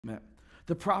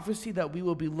The prophecy that we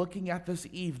will be looking at this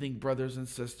evening, brothers and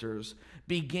sisters,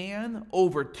 began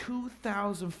over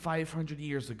 2,500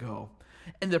 years ago,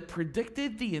 and it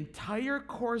predicted the entire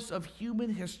course of human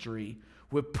history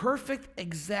with perfect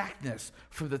exactness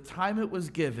from the time it was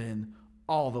given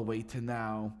all the way to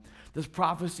now. This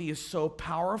prophecy is so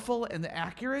powerful and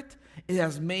accurate, it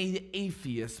has made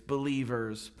atheists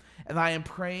believers. And I am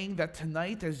praying that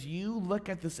tonight, as you look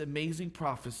at this amazing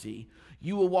prophecy,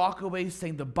 you will walk away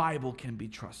saying the Bible can be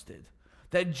trusted,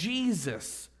 that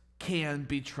Jesus can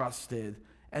be trusted,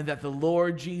 and that the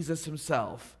Lord Jesus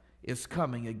himself is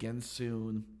coming again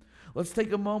soon. Let's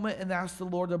take a moment and ask the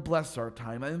Lord to bless our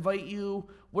time. I invite you,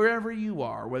 wherever you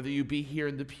are, whether you be here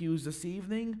in the pews this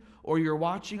evening or you're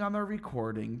watching on our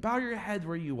recording, bow your head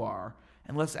where you are,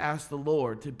 and let's ask the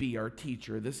Lord to be our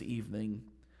teacher this evening.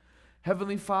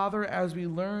 Heavenly Father, as we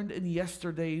learned in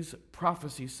yesterday's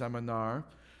prophecy seminar,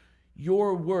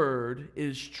 your word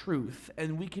is truth,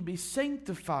 and we can be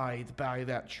sanctified by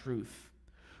that truth.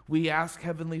 We ask,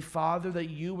 Heavenly Father,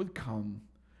 that you would come,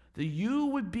 that you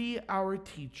would be our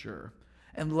teacher,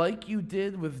 and like you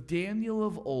did with Daniel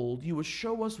of old, you would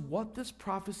show us what this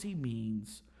prophecy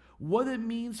means, what it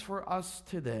means for us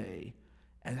today,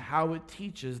 and how it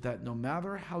teaches that no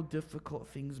matter how difficult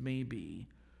things may be,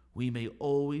 we may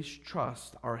always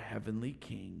trust our heavenly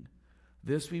King.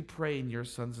 This we pray in your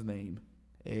Son's name.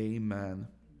 Amen.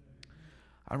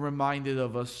 I'm reminded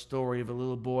of a story of a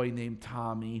little boy named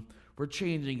Tommy. We're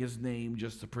changing his name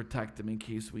just to protect him in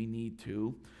case we need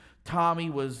to. Tommy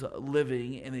was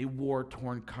living in a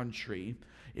war-torn country.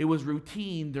 It was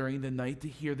routine during the night to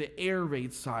hear the air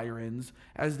raid sirens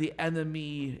as the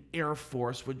enemy air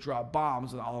force would drop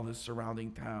bombs on all of the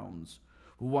surrounding towns.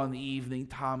 One evening,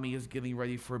 Tommy is getting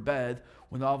ready for bed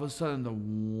when all of a sudden the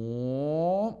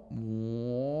whoomp,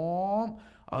 whoomp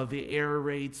of the air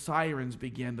raid sirens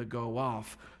began to go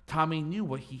off. Tommy knew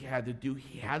what he had to do.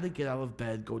 He had to get out of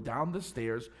bed, go down the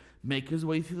stairs, make his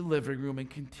way through the living room, and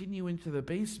continue into the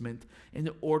basement in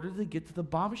order to get to the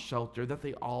bomb shelter that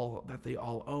they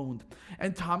all owned.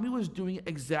 And Tommy was doing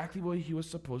exactly what he was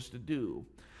supposed to do.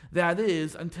 That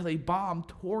is, until a bomb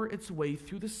tore its way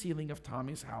through the ceiling of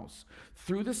Tommy's house,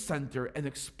 through the center, and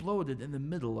exploded in the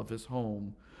middle of his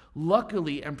home.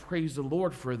 Luckily, and praise the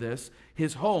Lord for this,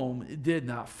 his home did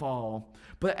not fall.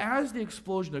 But as the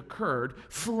explosion occurred,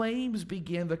 flames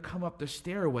began to come up the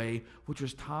stairway, which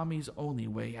was Tommy's only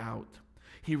way out.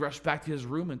 He rushed back to his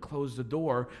room and closed the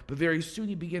door, but very soon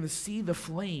he began to see the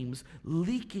flames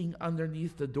leaking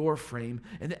underneath the door frame,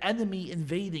 an enemy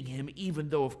invading him, even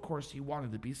though, of course, he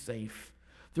wanted to be safe.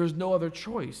 There was no other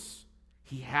choice.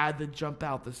 He had to jump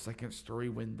out the second-story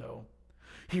window.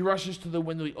 He rushes to the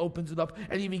window, he opens it up,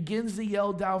 and he begins to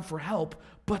yell down for help,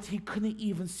 but he couldn't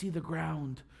even see the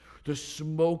ground. The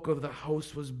smoke of the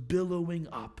house was billowing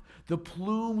up. The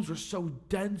plumes were so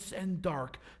dense and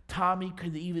dark, Tommy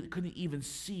couldn't even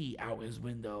see out his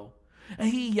window. And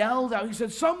he yelled out, he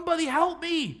said, "Somebody help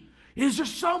me! Is there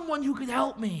someone who can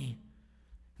help me?"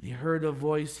 And he heard a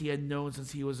voice he had known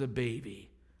since he was a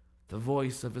baby, the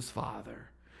voice of his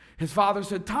father. His father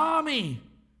said, "Tommy,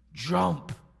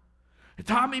 jump." And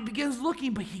Tommy begins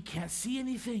looking, but he can't see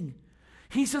anything.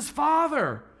 He says,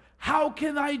 "Father, how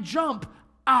can I jump?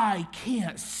 I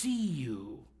can't see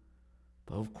you."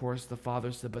 But of course the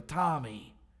father said, "But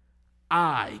Tommy,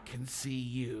 I can see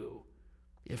you.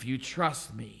 If you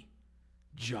trust me,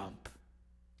 jump."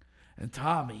 And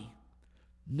Tommy,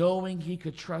 knowing he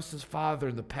could trust his father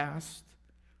in the past,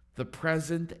 the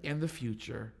present, and the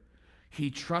future,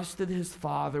 he trusted his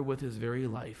father with his very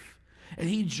life. And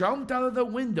he jumped out of the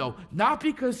window, not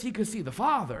because he could see the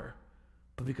father,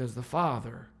 but because the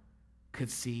father could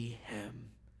see him.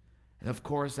 And of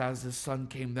course, as his son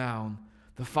came down,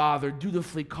 the father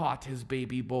dutifully caught his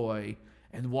baby boy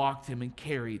and walked him and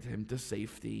carried him to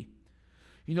safety.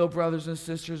 You know, brothers and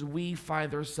sisters, we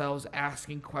find ourselves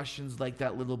asking questions like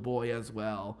that little boy as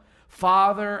well.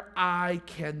 "Father, I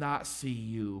cannot see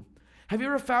you." Have you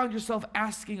ever found yourself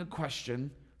asking a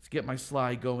question? Let's get my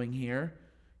slide going here.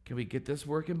 Can we get this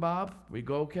working, Bob? We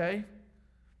go okay?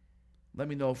 Let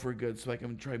me know if we're good so I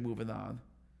can try moving on.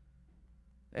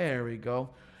 There we go.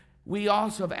 We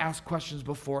also have asked questions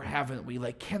before, haven't we?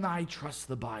 Like, can I trust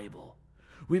the Bible?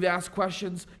 We've asked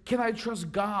questions, can I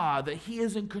trust God, that he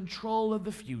is in control of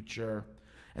the future?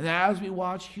 And as we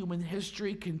watch human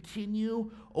history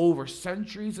continue over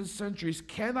centuries and centuries,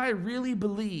 can I really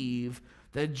believe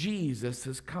that Jesus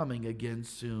is coming again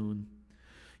soon?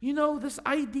 You know, this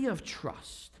idea of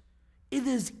trust, it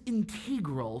is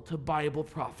integral to Bible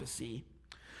prophecy.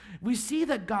 We see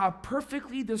that God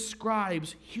perfectly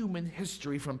describes human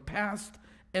history from past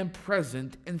and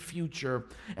present and future.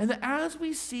 And as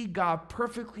we see God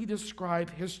perfectly describe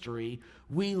history,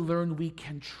 we learn we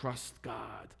can trust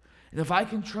God. And if I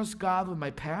can trust God with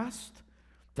my past,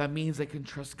 that means I can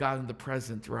trust God in the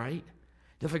present, right?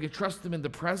 If I can trust him in the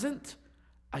present,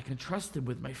 I can trust him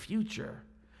with my future.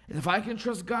 And if I can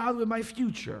trust God with my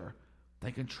future,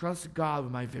 I can trust God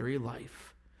with my very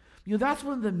life. That's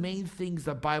one of the main things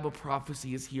that Bible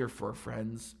prophecy is here for,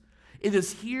 friends. It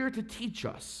is here to teach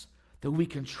us that we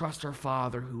can trust our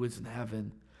Father who is in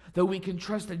heaven, that we can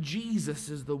trust that Jesus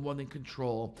is the one in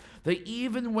control, that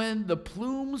even when the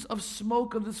plumes of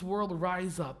smoke of this world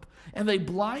rise up and they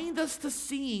blind us to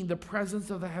seeing the presence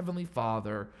of the Heavenly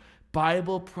Father,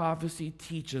 Bible prophecy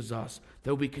teaches us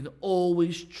that we can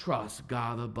always trust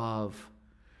God above.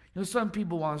 Some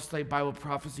people want to study Bible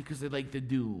prophecy because they like the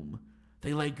doom.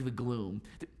 They like the gloom.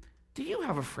 Do you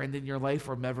have a friend in your life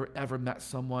or ever met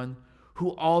someone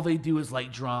who all they do is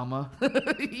like drama?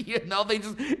 They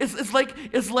just it's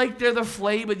like they're the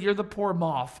flame and you're the poor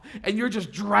moth, and you're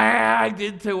just dragged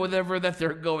into whatever that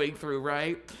they're going through,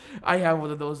 right? I have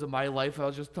one of those in my life. I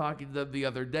was just talking to them the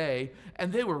other day,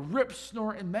 and they were rip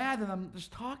snorting mad, and I'm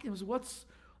just talking. I was, what's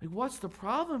the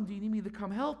problem? Do you need me to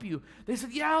come help you? They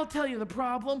said, yeah, I'll tell you the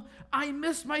problem. I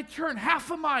missed my turn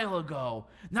half a mile ago.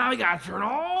 Now I got to turn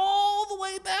all the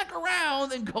way back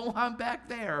around and go on back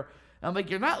there. I'm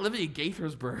like, you're not living in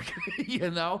Gaithersburg,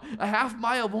 A half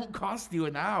mile won't cost you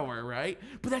an hour, right?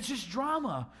 But that's just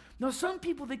drama. Now, some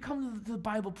people, they come to the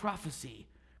Bible prophecy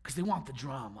because they want the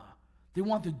drama. They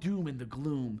want the doom and the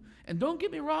gloom. And don't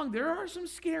get me wrong, there are some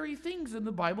scary things in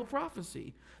the Bible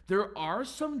prophecy. There are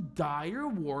some dire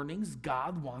warnings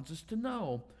God wants us to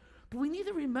know. But we need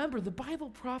to remember the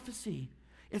Bible prophecy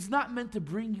is not meant to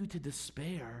bring you to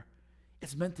despair.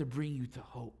 It's meant to bring you to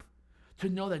hope. To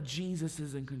know that Jesus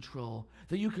is in control,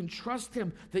 that you can trust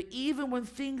him, that even when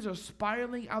things are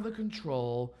spiraling out of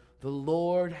control, the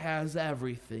Lord has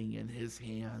everything in his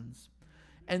hands.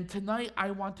 And tonight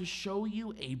I want to show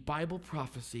you a Bible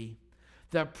prophecy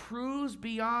that proves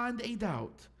beyond a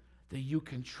doubt that you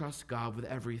can trust God with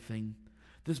everything.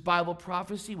 This Bible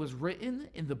prophecy was written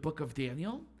in the book of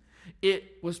Daniel.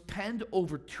 It was penned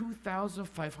over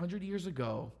 2,500 years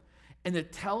ago, and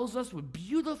it tells us with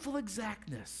beautiful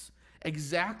exactness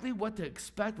exactly what to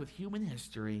expect with human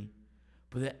history,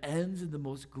 but it ends in the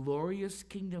most glorious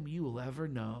kingdom you will ever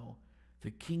know, the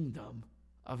kingdom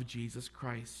of Jesus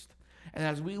Christ. And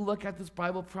as we look at this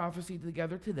Bible prophecy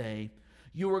together today,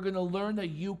 you are going to learn that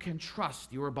you can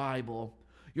trust your Bible.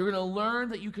 You're going to learn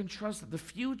that you can trust that the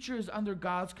future is under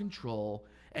God's control,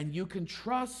 and you can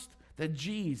trust that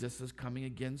Jesus is coming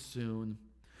again soon.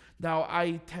 Now,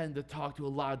 I tend to talk to a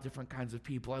lot of different kinds of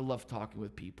people. I love talking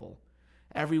with people.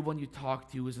 Everyone you talk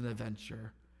to is an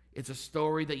adventure. It's a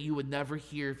story that you would never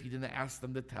hear if you didn't ask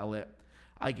them to tell it.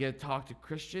 I get to talk to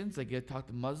Christians. I get to talk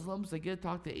to Muslims. I get to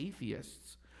talk to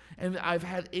atheists. And I've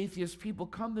had atheist people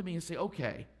come to me and say,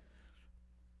 okay,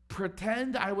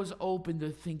 pretend I was open to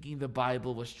thinking the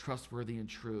Bible was trustworthy and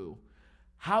true.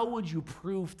 How would you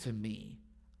prove to me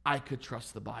I could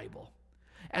trust the Bible?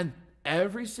 And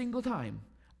every single time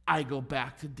I go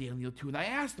back to Daniel 2 and I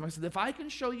asked them, I said, if I can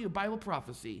show you a Bible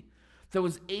prophecy that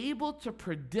was able to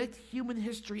predict human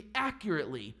history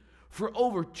accurately for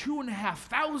over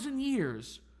 2,500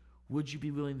 years, would you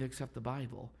be willing to accept the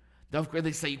Bible? Now, of course,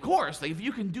 they say, of course, if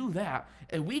you can do that,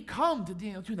 and we come to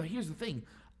Daniel 2. Now, here's the thing.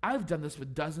 I've done this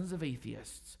with dozens of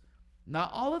atheists.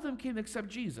 Not all of them came to accept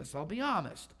Jesus, I'll be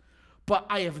honest. But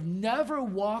I have never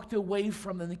walked away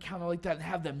from an encounter like that and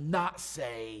have them not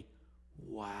say,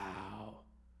 wow,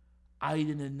 I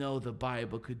didn't know the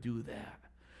Bible could do that.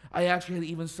 I actually had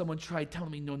even someone try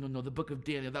telling me, no, the book of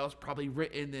Daniel, that was probably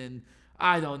written in,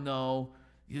 I don't know,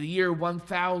 the year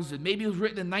 1000. Maybe it was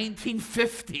written in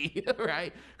 1950,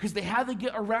 right? Because they had to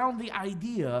get around the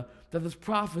idea that this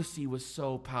prophecy was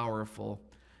so powerful.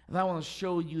 And I want to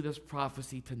show you this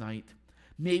prophecy tonight.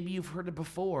 Maybe you've heard it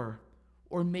before,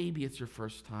 or maybe it's your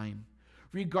first time.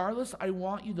 Regardless, I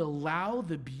want you to allow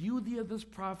the beauty of this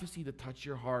prophecy to touch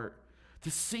your heart, to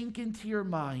sink into your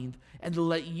mind, and to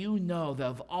let you know that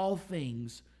of all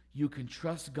things, you can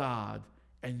trust God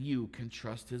and you can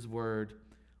trust his word.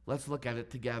 Let's look at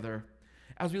it together.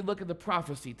 As we look at the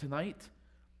prophecy tonight,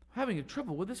 I'm having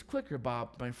trouble with this clicker,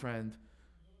 Bob, my friend.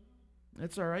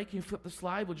 It's all right. Can you flip the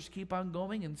slide? We'll just keep on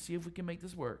going and see if we can make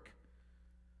this work.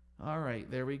 All right,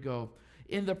 there we go.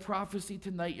 In the prophecy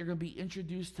tonight, you're going to be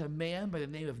introduced to a man by the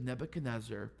name of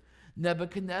Nebuchadnezzar.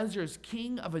 Nebuchadnezzar is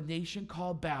king of a nation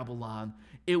called Babylon.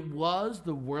 It was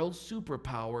the world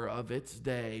superpower of its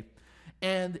day.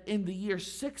 And in the year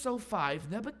 605,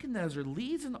 Nebuchadnezzar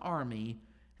leads an army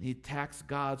and he attacks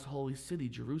God's holy city,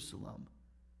 Jerusalem.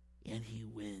 and he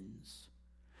wins.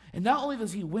 And not only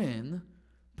does he win,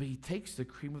 but he takes the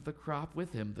cream of the crop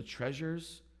with him, the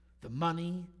treasures, the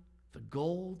money, the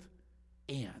gold,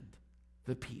 and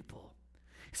the people.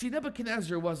 See,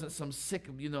 Nebuchadnezzar wasn't some sick,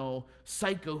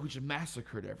 psycho who just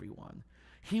massacred everyone.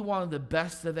 He wanted the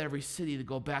best of every city to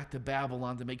go back to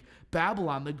Babylon, to make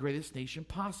Babylon the greatest nation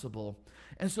possible.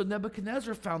 And so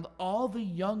Nebuchadnezzar found all the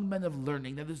young men of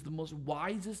learning, that is the most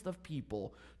wisest of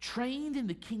people, trained in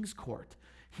the king's court.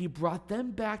 He brought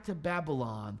them back to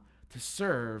Babylon to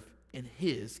serve in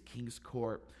his king's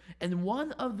court. And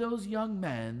one of those young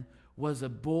men was a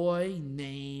boy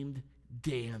named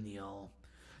Daniel.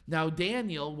 Now,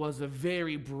 Daniel was a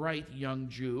very bright young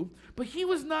Jew, but he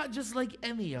was not just like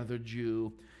any other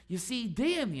Jew. You see,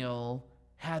 Daniel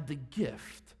had the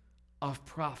gift of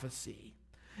prophecy.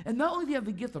 And not only did he have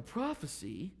the gift of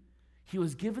prophecy, he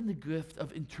was given the gift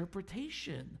of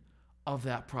interpretation of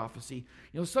that prophecy.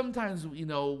 Sometimes,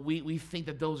 we think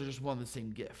that those are just one and the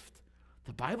same gift.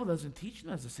 The Bible doesn't teach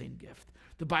them as the same gift.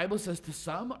 The Bible says to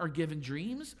some are given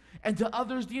dreams, and to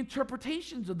others the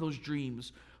interpretations of those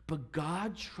dreams. But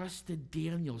God trusted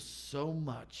Daniel so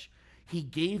much, he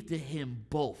gave to him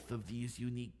both of these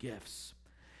unique gifts.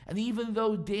 And even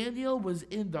though Daniel was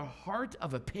in the heart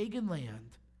of a pagan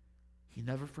land, he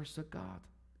never forsook God.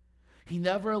 He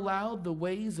never allowed the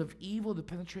ways of evil to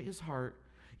penetrate his heart,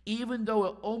 even though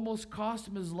it almost cost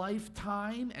him his life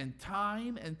time and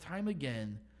time and time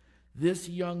again. This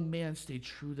young man stayed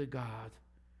true to God,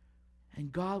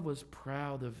 and God was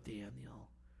proud of Daniel.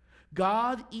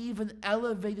 God even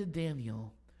elevated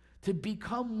Daniel to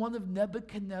become one of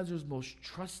Nebuchadnezzar's most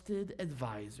trusted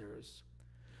advisors.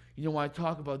 When I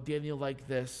talk about Daniel like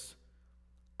this,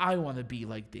 I want to be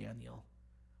like Daniel.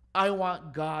 I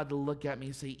want God to look at me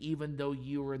and say, even though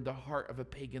you were in the heart of a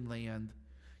pagan land,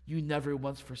 you never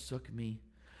once forsook me.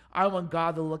 I want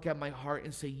God to look at my heart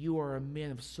and say, you are a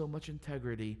man of so much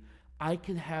integrity. I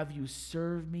can have you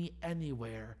serve me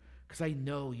anywhere because I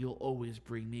know you'll always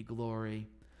bring me glory.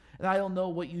 And I don't know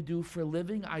what you do for a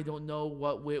living. I don't know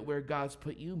where God's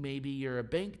put you. Maybe you're a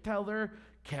bank teller,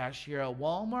 cashier at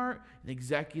Walmart, an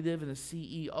executive and a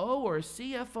CEO or a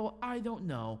CFO. I don't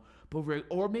know.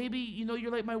 Or maybe,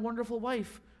 you're like my wonderful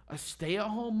wife, a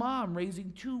stay-at-home mom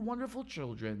raising 2 wonderful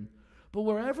children. But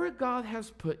wherever God has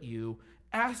put you,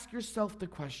 ask yourself the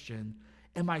question,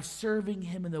 am I serving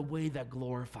him in a way that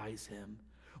glorifies him?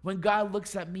 When God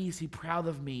looks at me, is he proud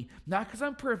of me? Not because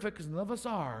I'm perfect, because none of us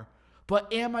are,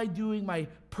 but am I doing my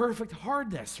perfect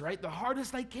hardness, right? The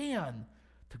hardest I can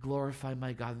to glorify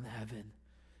my God in heaven.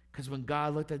 Because when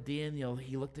God looked at Daniel,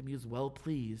 he looked at me as well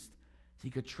pleased. He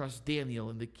could trust Daniel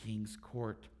in the king's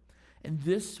court. And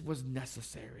this was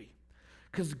necessary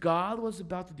because God was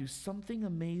about to do something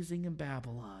amazing in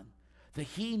Babylon. That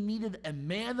he needed a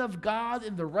man of God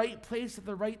in the right place at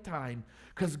the right time.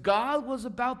 Because God was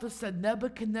about to send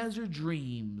Nebuchadnezzar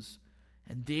dreams.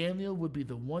 And Daniel would be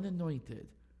the one anointed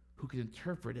who could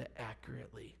interpret it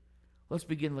accurately. Let's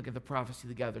begin looking at the prophecy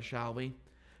together, shall we?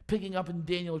 Picking up in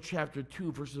Daniel chapter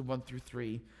 2, verses 1 through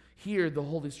 3. Here the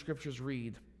Holy Scriptures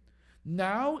read,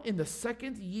 Now in the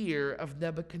 2nd year of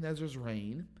Nebuchadnezzar's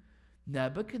reign,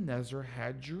 Nebuchadnezzar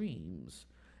had dreams,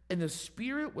 and his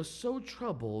spirit was so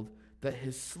troubled that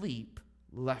his sleep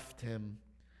left him.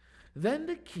 Then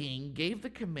the king gave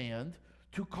the command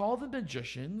to call the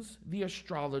magicians, the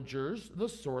astrologers, the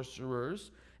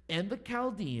sorcerers, and the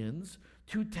Chaldeans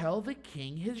to tell the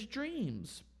king his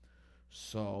dreams.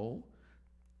 So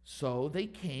they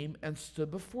came and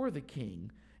stood before the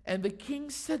king, and the king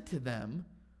said to them,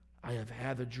 I have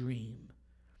had a dream,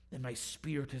 and my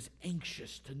spirit is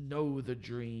anxious to know the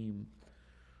dream.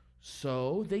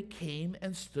 So they came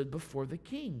and stood before the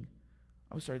king.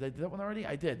 I'm sorry, did I do that one already?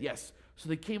 I did, yes. So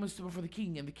they came and stood before the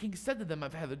king, and the king said to them,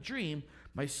 I've had a dream.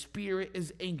 My spirit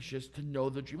is anxious to know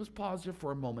the dream. Let's pause here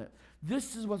for a moment.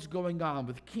 This is what's going on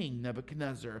with King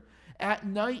Nebuchadnezzar. At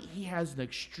night, he has an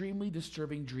extremely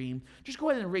disturbing dream. Just go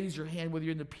ahead and raise your hand, whether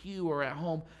you're in the pew or at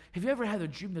home. Have you ever had a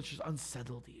dream that's just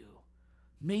unsettled you?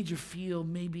 Made you feel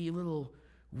maybe a little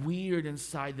weird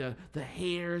inside, the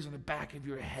hairs on the back of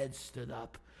your head stood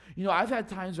up. I've had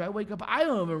times where I wake up, I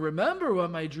don't even remember what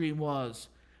my dream was,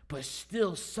 but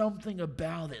still something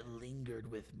about it lingered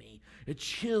with me. It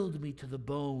chilled me to the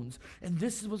bones. And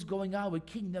this is what's going on with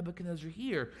King Nebuchadnezzar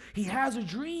here. He has a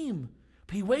dream.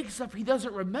 He wakes up, he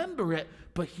doesn't remember it,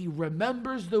 but he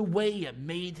remembers the way it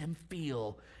made him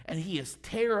feel. And he is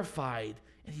terrified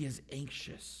and he is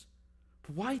anxious.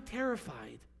 But why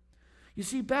terrified? You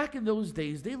see, back in those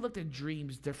days, they looked at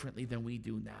dreams differently than we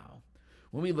do now.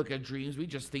 When we look at dreams, we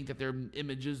just think that they're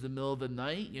images in the middle of the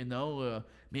night,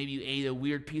 maybe you ate a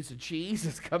weird piece of cheese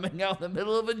that's coming out in the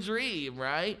middle of a dream,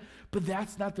 right? But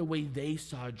that's not the way they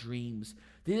saw dreams.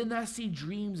 They did not see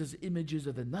dreams as images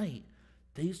of the night.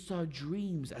 They saw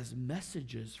dreams as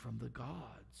messages from the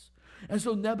gods. And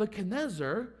so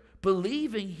Nebuchadnezzar,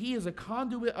 believing he is a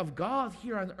conduit of God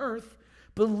here on earth,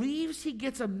 believes he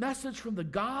gets a message from the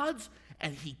gods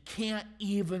and he can't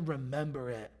even remember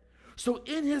it. So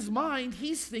in his mind,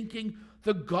 he's thinking,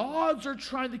 the gods are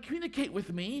trying to communicate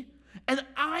with me and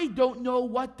I don't know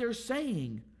what they're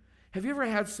saying. Have you ever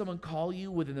had someone call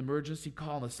you with an emergency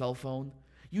call on a cell phone?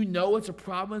 You know it's a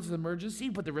problem, it's an emergency,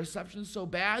 but the reception is so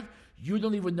bad, you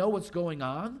don't even know what's going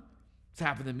on. It's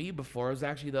happened to me before. It was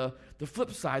actually the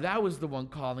flip side. I was the one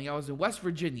calling. I was in West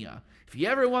Virginia. If you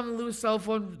ever want to lose cell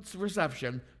phone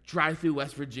reception, drive through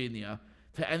West Virginia.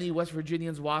 To any West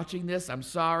Virginians watching this, I'm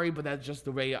sorry, but that's just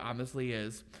the way it honestly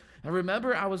is. I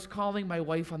remember I was calling my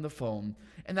wife on the phone,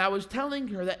 and I was telling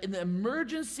her that an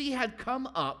emergency had come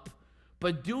up,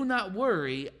 but do not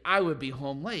worry, I would be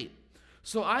home late.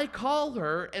 So I call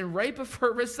her, and right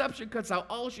before reception cuts out,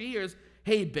 all she hears,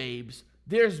 "Hey, babes,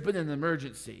 there's been an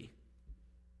emergency."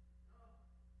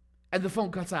 And the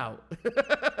phone cuts out.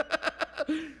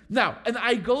 Now, and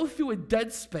I go through a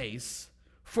dead space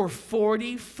for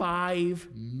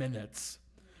 45 minutes.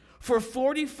 For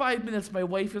 45 minutes, my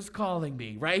wife is calling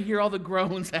me. Right? I hear all the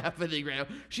groans happening right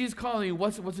now. She's calling me.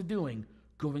 What's it doing?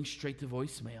 Going straight to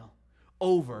voicemail.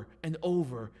 Over and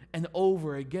over and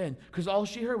over again. Because all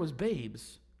she heard was,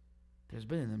 "Babes, there's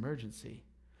been an emergency."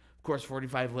 Of course,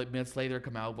 45 minutes later, I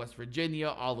come out of West Virginia.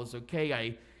 All is okay.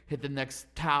 I hit the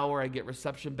next tower. I get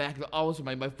reception back. And all of a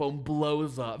sudden, my phone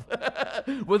blows up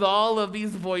with all of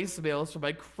these voicemails from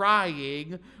my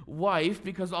crying wife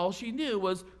because all she knew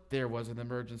was there was an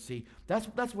emergency.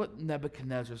 That's what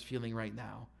Nebuchadnezzar's feeling right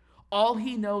now. All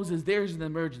he knows is there's an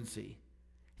emergency.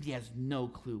 He has no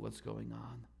clue what's going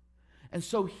on. And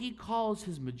so he calls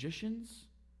his magicians,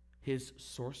 his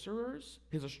sorcerers,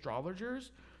 his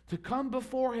astrologers to come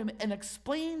before him and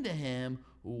explain to him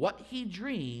what he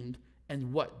dreamed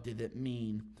and what did it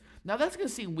mean. Now that's going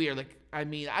to seem weird. I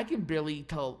can barely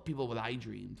tell people what I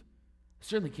dreamed. I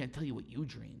certainly can't tell you what you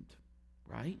dreamed,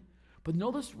 right? But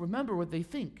notice, remember what they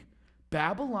think.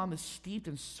 Babylon is steeped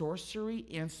in sorcery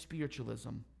and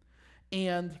spiritualism.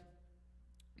 And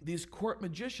these court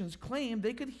magicians claim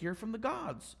they could hear from the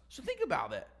gods. So think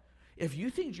about it. If you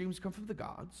think dreams come from the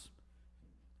gods,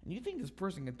 and you think this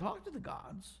person can talk to the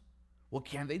gods, well,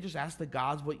 can't they just ask the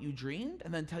gods what you dreamed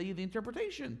and then tell you the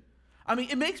interpretation? I mean,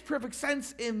 it makes perfect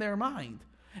sense in their mind.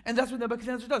 And that's what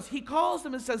Nebuchadnezzar does. He calls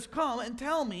them and says, "Come and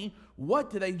tell me,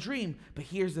 what did I dream?" But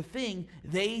here's the thing.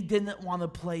 They didn't want to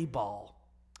play ball.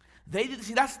 They didn't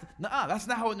see, that's not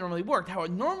how it normally worked. How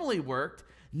it normally worked,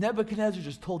 Nebuchadnezzar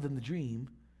just told them the dream,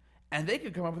 and they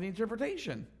could come up with the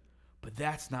interpretation. But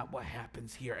that's not what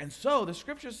happens here. And so the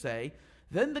scriptures say,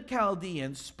 then the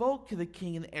Chaldeans spoke to the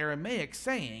king in Aramaic,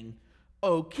 saying,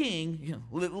 "O king,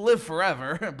 live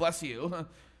forever, bless you.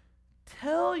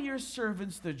 Tell your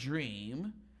servants the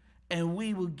dream, and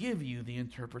we will give you the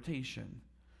interpretation."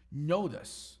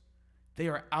 Notice, they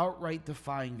are outright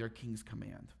defying their king's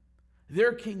command.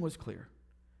 Their king was clear.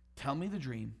 Tell me the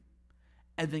dream,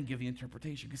 and then give the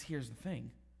interpretation. Because here's the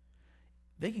thing.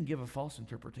 They can give a false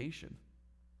interpretation.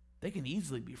 They can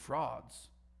easily be frauds.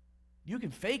 You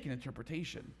can fake an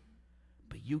interpretation,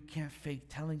 but you can't fake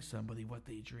telling somebody what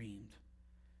they dreamed.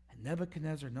 And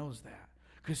Nebuchadnezzar knows that.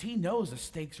 Because he knows the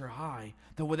stakes are high.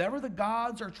 That whatever the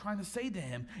gods are trying to say to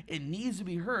him, it needs to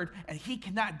be heard, and he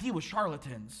cannot deal with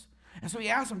charlatans. And so he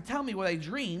asks them, "Tell me what I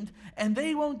dreamed," and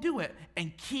they won't do it.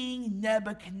 And King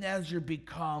Nebuchadnezzar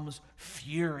becomes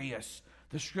furious.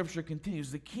 The scripture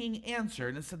continues, the king answered,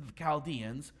 and it said to the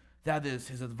Chaldeans, that is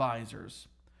his advisors,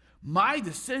 "My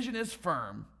decision is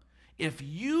firm. If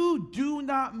you do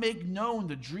not make known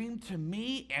the dream to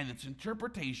me and its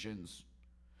interpretations,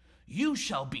 you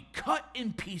shall be cut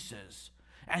in pieces,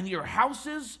 and your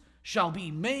houses shall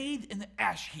be made an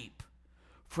ash heap."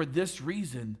 For this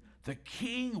reason, the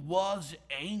king was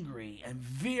angry and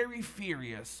very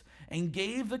furious, and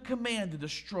gave the command to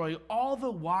destroy all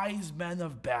the wise men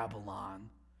of Babylon.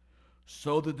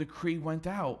 So the decree went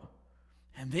out,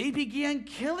 and they began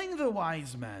killing the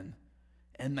wise men,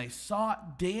 and they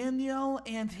sought Daniel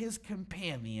and his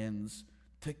companions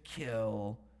to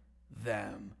kill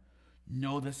them.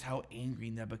 Notice how angry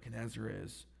Nebuchadnezzar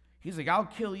is. He's like, "I'll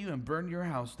kill you and burn your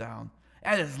house down."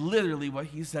 That is literally what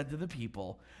he said to the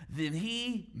people. Then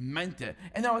he meant it.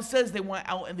 And now it says they went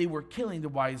out and they were killing the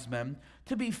wise men.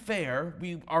 To be fair,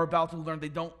 we are about to learn they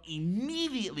don't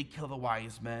immediately kill the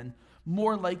wise men.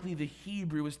 More likely, the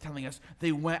Hebrew is telling us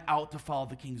they went out to follow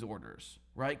the king's orders,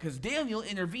 right? Because Daniel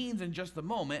intervenes in just a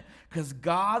moment because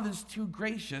God is too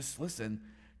gracious, listen,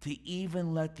 to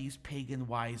even let these pagan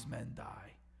wise men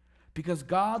die. Because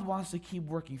God wants to keep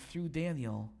working through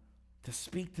Daniel to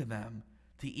speak to them,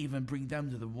 to even bring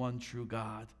them to the one true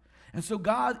God. And so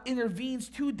God intervenes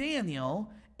to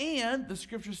Daniel, and the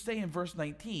scriptures say in verse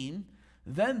 19,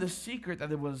 then the secret,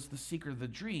 that it was the secret of the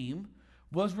dream,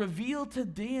 was revealed to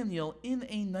Daniel in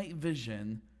a night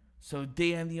vision. So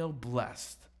Daniel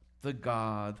blessed the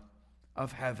God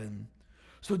of heaven.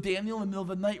 So Daniel in the middle of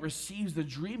the night receives the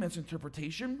dream and its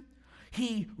interpretation.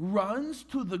 He runs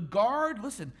to the guard.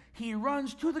 Listen, he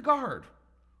runs to the guard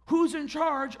who's in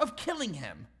charge of killing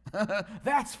him.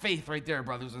 That's faith right there,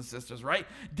 brothers and sisters, right?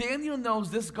 Daniel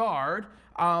knows this guard.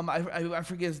 I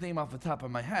forget his name off the top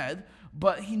of my head,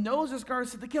 but he knows this guard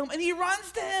is set to kill him, and he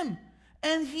runs to him.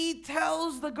 And he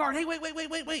tells the guard, hey,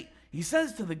 wait. He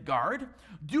says to the guard,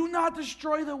 do not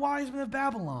destroy the wise men of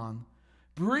Babylon.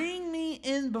 Bring me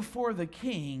in before the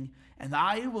king, and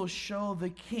I will show the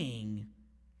king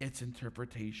its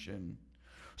interpretation.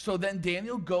 So then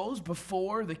Daniel goes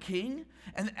before the king,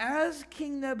 and as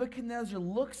King Nebuchadnezzar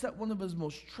looks at one of his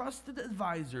most trusted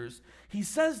advisors, he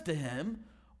says to him,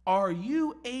 are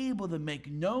you able to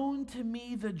make known to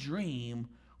me the dream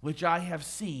which I have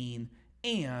seen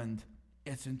and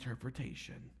its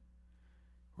interpretation?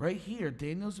 Right here,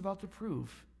 Daniel's about to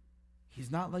prove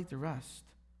he's not like the rest.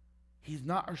 He's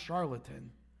not a charlatan,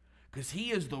 because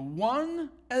he is the one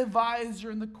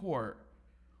advisor in the court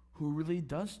who really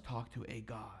does talk to a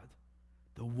God,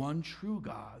 the one true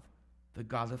God, the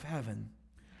God of heaven.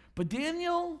 But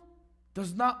Daniel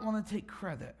does not want to take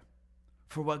credit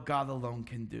for what God alone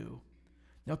can do.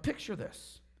 Now picture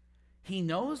this. He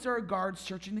knows there are guards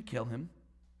searching to kill him.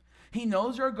 He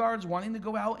knows there are guards wanting to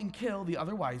go out and kill the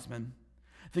other wise men.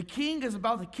 The king is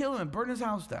about to kill him and burn his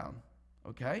house down,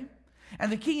 okay?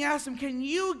 And the king asks him, can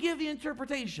you give the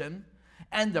interpretation?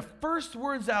 And the first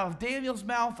words out of Daniel's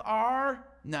mouth are,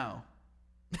 no.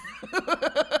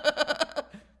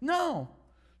 No.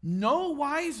 No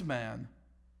wise man,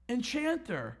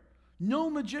 enchanter, no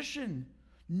magician,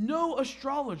 no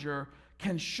astrologer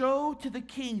can show to the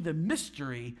king the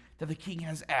mystery that the king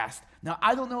has asked. Now,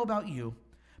 I don't know about you,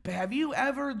 but have you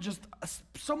ever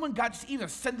someone got just even a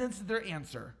sentence of their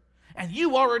answer, and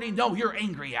you already know you're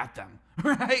angry at them,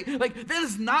 right? Like, that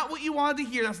is not what you wanted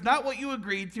to hear. That's not what you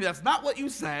agreed to. That's not what you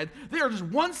said. They are just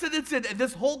one sentence in, and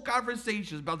this whole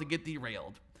conversation is about to get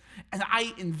derailed. And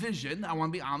I envision, I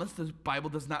want to be honest, the Bible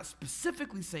does not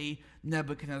specifically say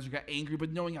Nebuchadnezzar got angry,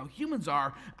 but knowing how humans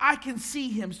are, I can see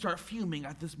him start fuming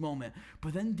at this moment.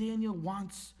 But then Daniel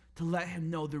wants to let him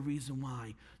know the reason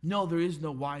why. No, there is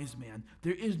no wise man.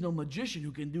 There is no magician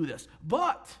who can do this.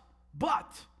 But,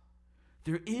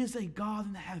 there is a God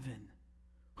in heaven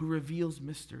who reveals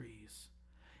mysteries.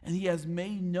 And he has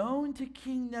made known to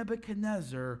King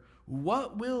Nebuchadnezzar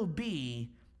what will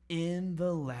be in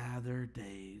the latter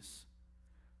days.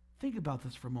 Think about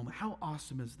this for a moment. How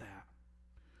awesome is that?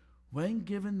 When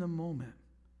given the moment,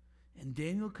 and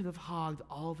Daniel could have hogged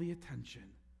all the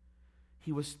attention,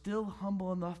 he was still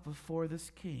humble enough before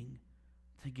this king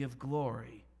to give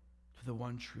glory to the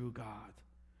one true God.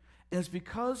 And it's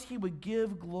because he would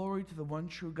give glory to the one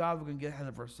true God, we're going to get ahead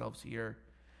of ourselves here.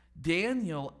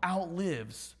 Daniel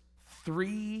outlives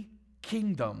 3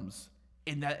 kingdoms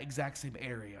in that exact same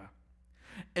area.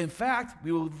 In fact,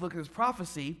 we will look at this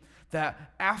prophecy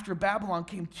that after Babylon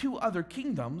came 2 other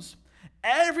kingdoms.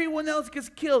 Everyone else gets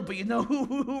killed, but you know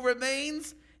who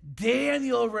remains?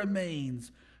 Daniel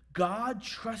remains. God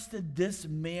trusted this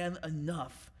man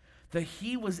enough that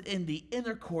he was in the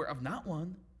inner court of not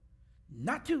 1,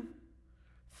 not 2,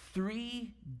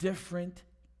 3 different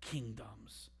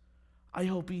kingdoms. I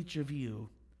hope each of you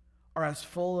are as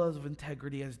full of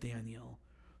integrity as Daniel.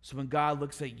 So when God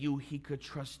looks at you, he could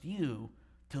trust you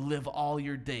to live all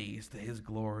your days to his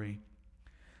glory.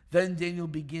 Then Daniel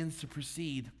begins to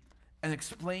proceed and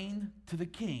explain to the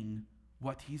king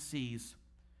what he sees.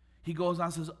 He goes on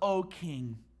and says, O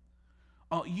king,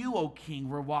 O king,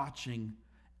 were watching,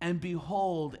 and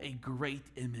behold a great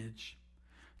image.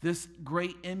 This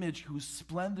great image, whose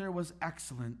splendor was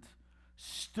excellent,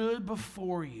 stood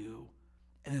before you,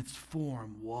 and its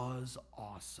form was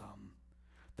awesome.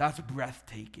 That's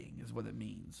breathtaking, is what it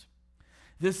means.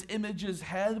 This image's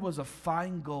head was of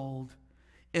fine gold,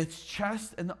 its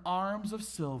chest and arms of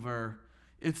silver,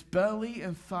 its belly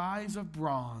and thighs of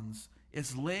bronze,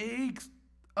 its legs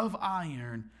of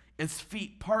iron, its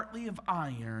feet partly of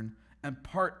iron and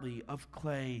partly of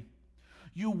clay.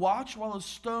 You watched while a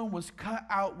stone was cut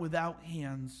out without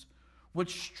hands,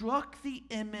 which struck the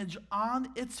image on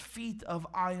its feet of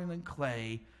iron and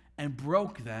clay and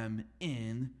broke them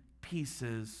in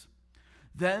pieces.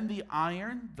 Then the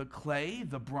iron, the clay,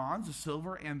 the bronze, the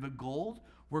silver, and the gold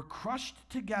were crushed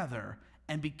together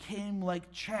and became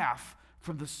like chaff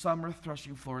from the summer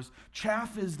threshing floors.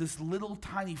 Chaff is this little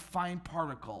tiny fine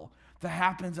particle that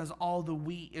happens as all the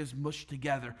wheat is mushed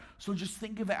together. So just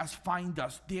think of it as fine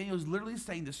dust. Daniel is literally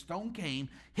saying the stone came,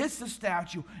 hits the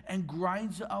statue, and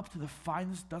grinds it up to the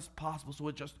finest dust possible, so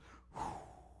it just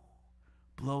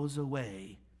blows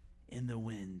away in the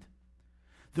wind.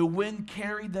 The wind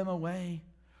carried them away,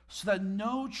 so that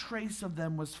no trace of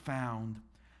them was found.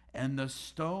 And the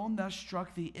stone that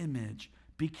struck the image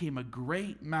became a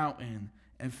great mountain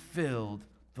and filled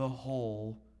the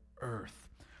whole earth.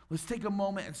 Let's take a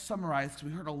moment and summarize, because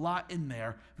we heard a lot in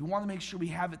there. We want to make sure we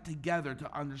have it together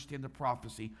to understand the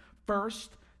prophecy.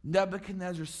 First,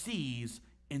 Nebuchadnezzar sees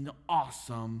an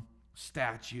awesome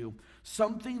statue.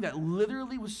 Something that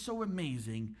literally was so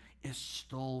amazing, it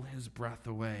stole his breath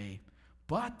away.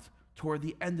 But toward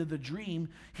the end of the dream,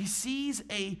 he sees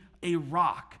a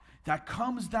rock that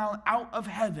comes down out of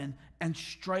heaven and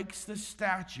strikes the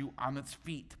statue on its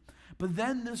feet. But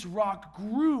then this rock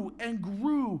grew and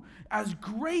grew, as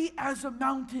great as a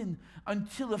mountain,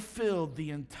 until it filled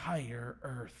the entire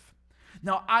earth.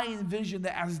 Now, I envision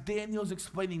that as Daniel's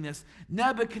explaining this,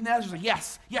 Nebuchadnezzar's like,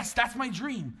 yes, that's my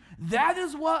dream. That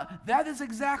is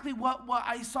exactly what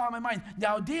I saw in my mind.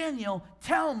 Now, Daniel,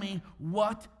 tell me,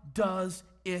 what does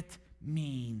it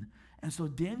mean? And so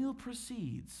Daniel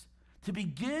proceeds to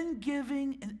begin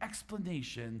giving an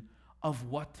explanation of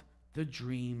what the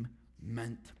dream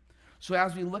meant. So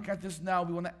as we look at this now,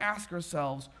 we want to ask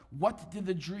ourselves, what did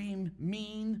the dream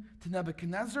mean to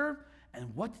Nebuchadnezzar?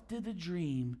 And what did the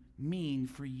dream mean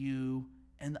for you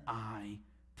and I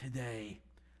today?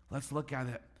 Let's look at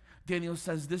it. Daniel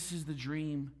says, this is the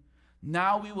dream.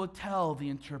 Now we will tell the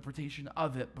interpretation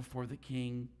of it before the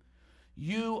king.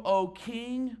 You, O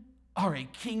king, are a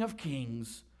king of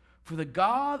kings, for the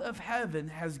God of heaven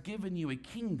has given you a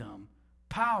kingdom,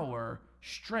 power,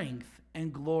 strength,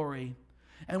 and glory.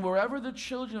 And wherever the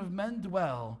children of men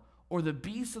dwell, or the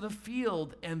beasts of the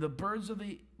field and the birds of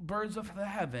the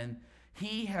heaven,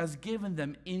 he has given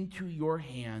them into your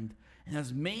hand and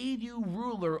has made you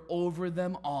ruler over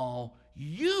them all.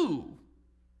 You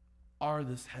are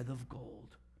this head of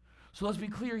gold. So let's be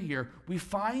clear here. We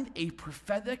find a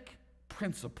prophetic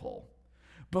principle.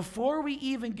 Before we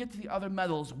even get to the other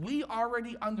metals, we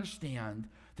already understand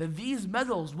that these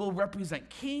metals will represent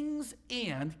kings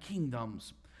and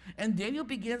kingdoms. And Daniel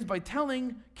begins by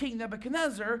telling King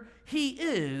Nebuchadnezzar he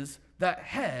is that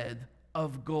head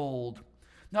of gold.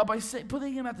 Now, by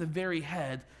putting him at the very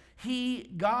head,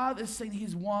 God is saying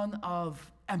he's one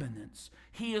of eminence.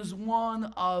 He is one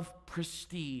of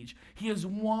prestige. He is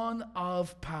one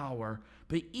of power.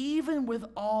 But even with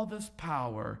all this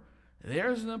power,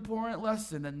 there's an important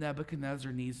lesson that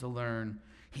Nebuchadnezzar needs to learn.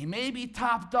 He may be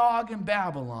top dog in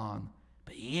Babylon,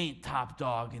 but he ain't top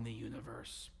dog in the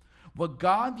universe. What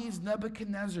God needs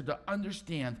Nebuchadnezzar to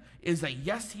understand is that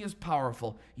yes, he is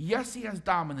powerful. Yes, he has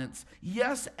dominance.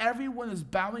 Yes, everyone is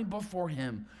bowing before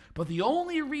him. But the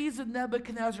only reason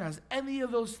Nebuchadnezzar has any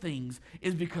of those things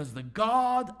is because the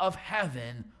God of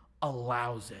heaven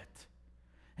allows it.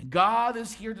 And God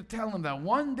is here to tell him that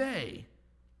one day,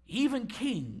 even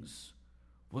kings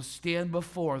will stand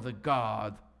before the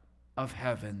God of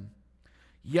heaven.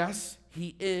 Yes,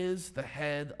 he is the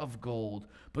head of gold.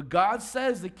 But God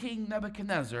says to King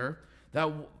Nebuchadnezzar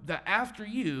that after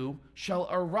you shall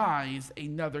arise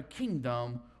another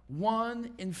kingdom,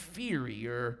 one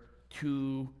inferior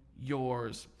to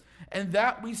yours. And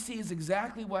that we see is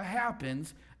exactly what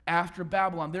happens after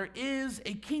Babylon. There is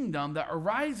a kingdom that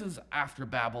arises after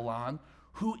Babylon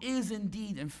who is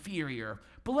indeed inferior.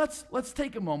 But let's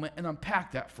take a moment and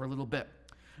unpack that for a little bit.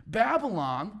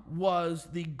 Babylon was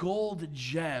the gold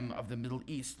gem of the Middle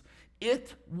East.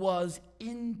 It was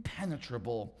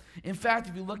impenetrable. In fact,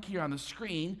 if you look here on the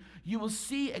screen, you will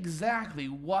see exactly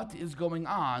what is going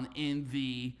on in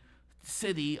the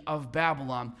city of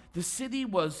Babylon. The city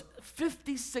was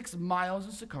 56 miles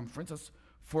in circumference. That's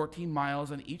 14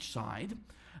 miles on each side.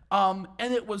 And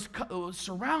it was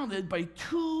surrounded by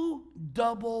two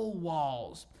double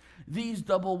walls. These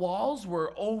double walls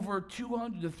were over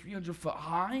 200 to 300 foot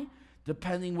high,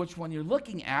 depending which one you're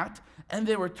looking at, and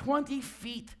they were 20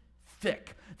 feet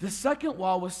thick. The second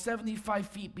wall was 75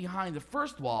 feet behind the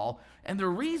first wall, and the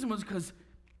reason was because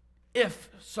If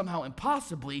somehow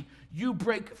impossibly you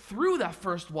break through that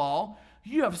first wall,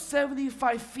 you have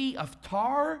 75 feet of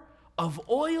tar, of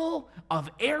oil, of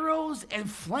arrows, and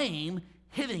flame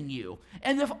hitting you.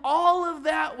 And if all of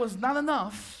that was not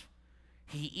enough,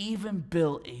 he even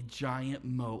built a giant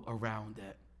moat around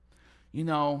it. You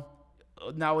know,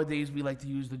 nowadays we like to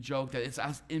use the joke that it's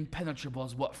as impenetrable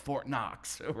as what Fort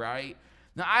Knox, right?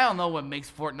 Now, I don't know what makes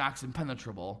Fort Knox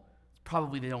impenetrable.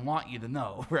 Probably they don't want you to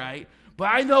know, right? But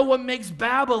I know what makes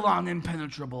Babylon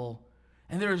impenetrable.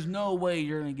 And there's no way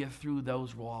you're going to get through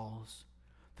those walls.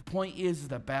 The point is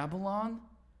that Babylon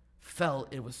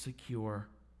felt it was secure.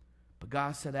 But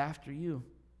God said, after you,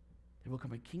 there will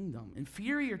come a kingdom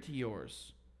inferior to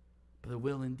yours, but it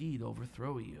will indeed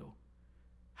overthrow you.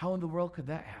 How in the world could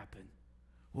that happen?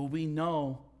 Well, we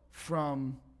know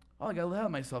from, I got ahead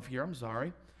of myself here, I'm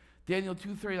sorry. Daniel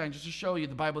 2:39, just to show you,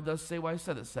 the Bible does say what I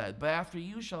said it said. But after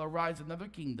you shall arise another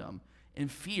kingdom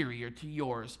inferior to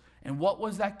yours. And what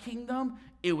was that kingdom?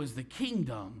 It was the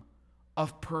kingdom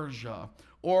of Persia.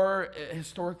 Or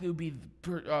historically it would be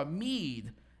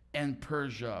Mede and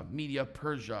Persia, Media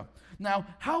Persia. Now,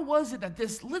 how was it that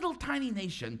this little tiny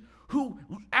nation, who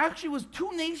actually was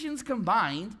two nations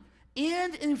combined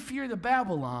and inferior to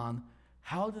Babylon,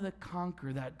 how did it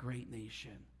conquer that great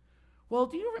nation? Well,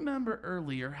 do you remember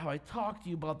earlier how I talked to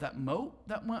you about that moat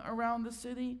that went around the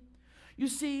city? You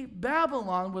see,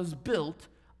 Babylon was built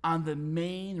on the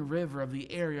main river of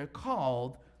the area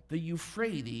called the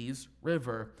Euphrates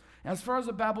River. And as far as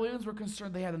the Babylonians were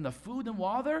concerned, they had enough food and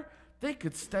water. They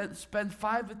could spend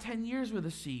 5 to 10 years with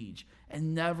a siege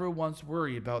and never once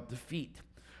worry about defeat.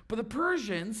 But the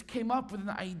Persians came up with an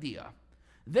idea.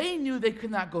 They knew they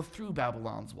could not go through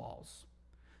Babylon's walls.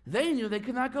 They knew they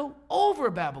could not go over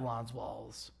Babylon's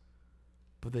walls,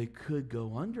 but they could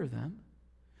go under them.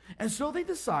 And so they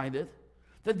decided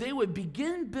that they would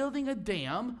begin building a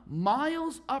dam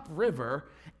miles upriver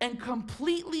and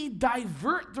completely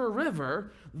divert the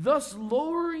river, thus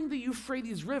lowering the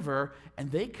Euphrates River,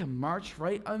 and they can march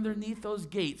right underneath those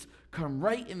gates, come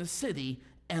right in the city,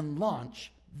 and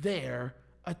launch their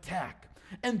attack.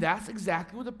 And that's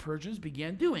exactly what the Persians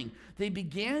began doing. They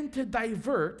began to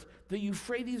divert the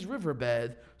Euphrates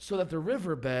riverbed so that the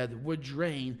riverbed would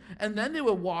drain. And then they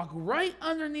would walk right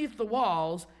underneath the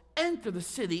walls, enter the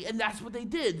city, and that's what they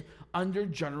did under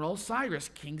General Cyrus,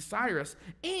 King Cyrus.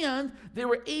 And they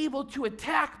were able to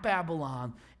attack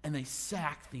Babylon, and they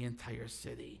sacked the entire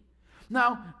city.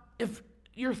 Now, if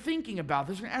you're thinking about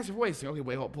this, you're going to ask your voice, okay,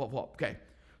 wait, hold. Okay,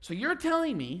 so you're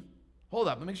telling me, hold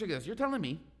up, let me make sure I get this. You're telling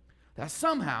me that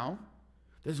somehow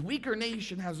this weaker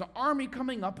nation has an army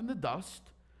coming up in the dust,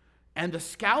 and the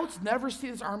scouts never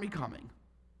see this army coming.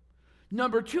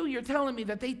 Number two, you're telling me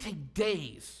that they take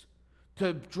days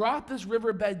to drop this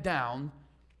riverbed down,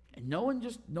 and no one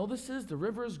just notices the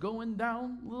river is going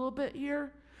down a little bit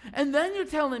here. And then you're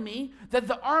telling me that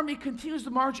the army continues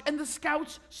to march and the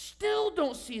scouts still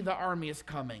don't see the army is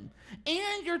coming.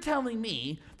 And you're telling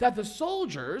me that the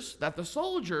soldiers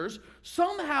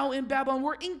somehow in Babylon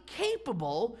were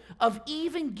incapable of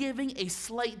even giving a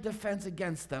slight defense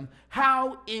against them.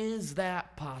 How is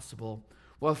that possible?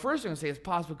 Well, first I'm going to say it's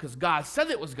possible because God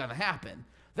said it was going to happen.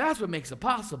 That's what makes it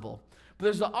possible. But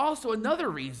there's also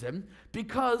another reason,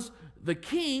 because the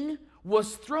king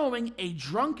was throwing a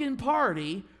drunken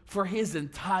party for his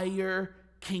entire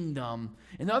kingdom.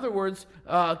 In other words,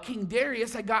 King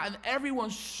Darius had gotten everyone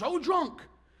so drunk,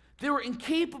 they were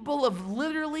incapable of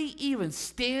literally even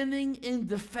standing in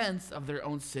defense of their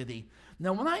own city.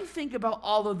 Now, when I think about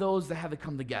all of those that had to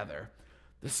come together,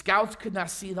 the scouts could not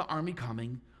see the army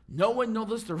coming. No one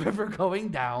noticed the river going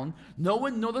down. No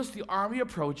one noticed the army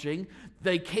approaching.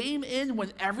 They came in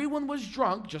when everyone was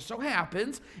drunk, just so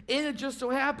happens, and it just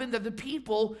so happened that the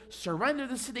people surrendered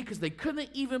the city because they couldn't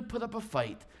even put up a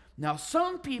fight. Now,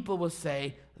 some people will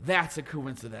say that's a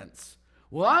coincidence.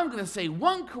 Well, I'm going to say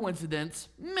one coincidence,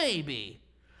 maybe.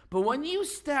 But when you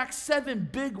stack 7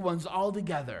 big ones all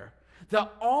together,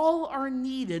 that all are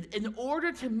needed in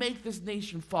order to make this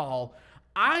nation fall,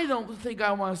 I don't think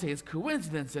I want to say it's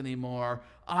coincidence anymore.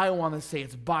 I want to say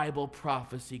it's Bible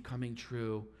prophecy coming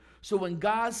true. So when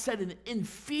God said an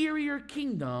inferior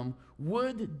kingdom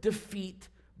would defeat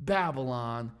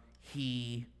Babylon,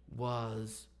 he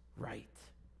was right.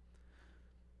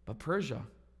 But Persia,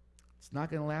 it's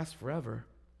not going to last forever.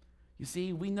 You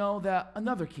see, we know that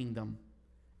another kingdom,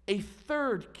 a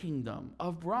third kingdom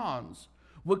of bronze,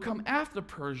 would come after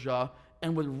Persia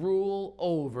and would rule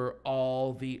over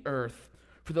all the earth.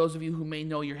 For those of you who may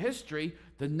know your history,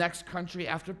 the next country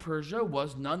after Persia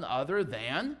was none other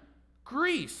than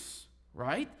Greece,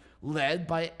 right? Led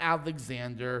by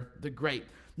Alexander the Great.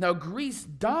 Now, Greece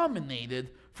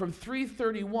dominated for from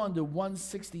 331 to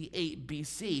 168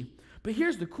 BC. But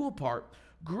here's the cool part.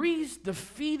 Greece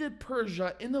defeated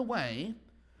Persia in a way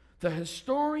the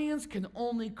historians can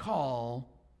only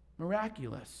call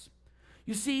miraculous.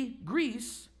 You see,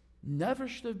 Greece never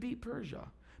should have beat Persia.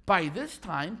 By this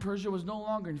time, Persia was no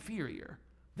longer inferior.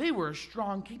 They were a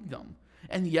strong kingdom.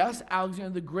 And yes,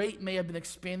 Alexander the Great may have been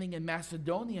expanding in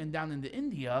Macedonia and down into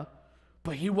India,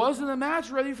 but he wasn't a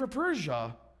match ready for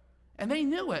Persia. And they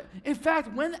knew it. In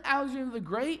fact, when Alexander the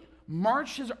Great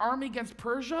marched his army against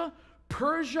Persia,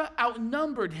 Persia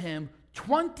outnumbered him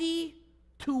 20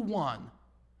 to 1.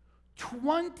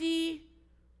 20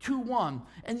 to 1.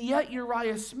 And yet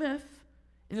Uriah Smith,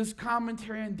 in his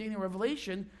commentary on Daniel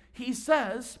Revelation, he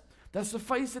says that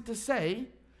suffice it to say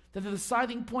that the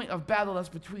deciding point of battle that's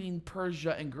between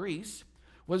Persia and Greece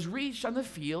was reached on the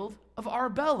field of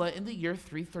Arbela in the year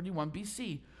 331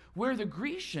 BC, where the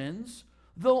Grecians,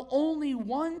 though only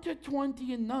 1 to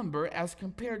 20 in number as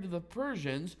compared to the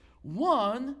Persians,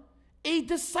 won a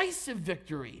decisive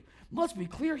victory. Let's be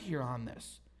clear here on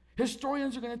this.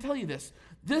 Historians are going to tell you this.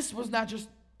 This was not just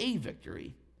a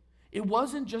victory. It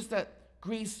wasn't just that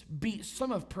Greece beat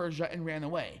some of Persia and ran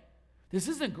away. This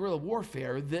isn't guerrilla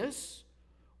warfare. This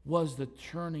was the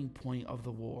turning point of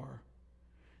the war.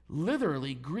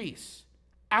 Literally, Greece,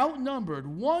 outnumbered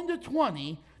 1 to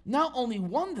 20, not only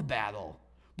won the battle,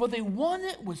 but they won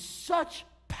it with such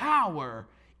power,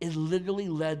 it literally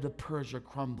led to Persia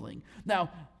crumbling. Now,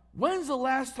 when's the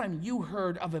last time you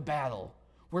heard of a battle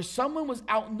where someone was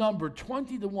outnumbered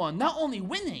 20 to 1, not only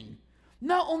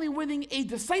winning a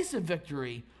decisive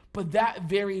victory, but that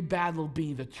very battle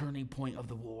being the turning point of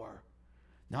the war?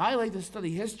 Now, I like to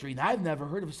study history, and I've never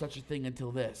heard of such a thing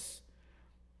until this.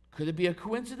 Could it be a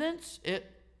coincidence? It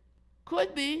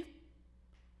could be.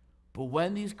 But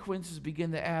when these coincidences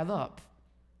begin to add up,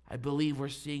 I believe we're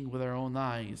seeing with our own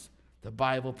eyes the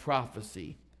Bible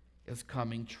prophecy is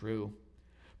coming true.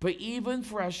 But even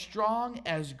for as strong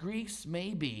as Greece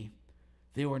may be,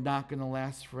 they were not going to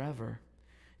last forever.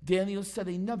 Daniel said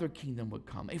another kingdom would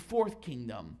come, a fourth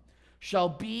kingdom, shall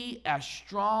be as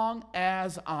strong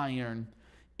as iron,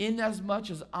 inasmuch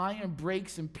as iron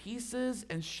breaks in pieces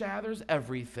and shatters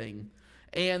everything.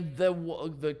 And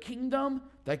the kingdom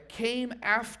that came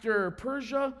after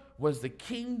Persia was the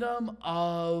kingdom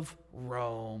of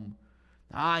Rome.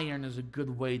 Iron is a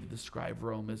good way to describe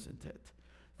Rome, isn't it?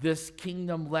 This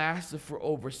kingdom lasted for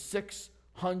over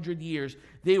 600 years.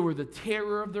 They were the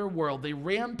terror of their world. They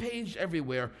rampaged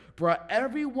everywhere, brought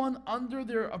everyone under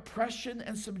their oppression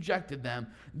and subjected them.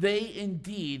 They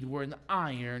indeed were an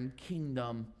iron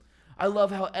kingdom. I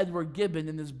love how Edward Gibbon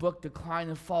in his book, Decline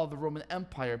and Fall of the Roman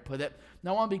Empire, put it.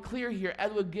 Now, I want to be clear here.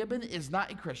 Edward Gibbon is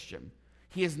not a Christian.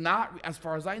 He is not, as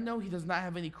far as I know, he does not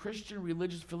have any Christian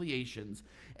religious affiliations.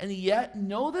 And yet,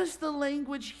 notice the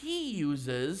language he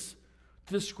uses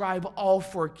to describe all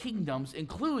four kingdoms,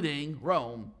 including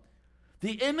Rome.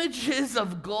 The images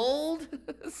of gold,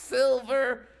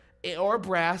 silver, or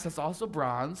brass, that's also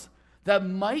bronze, that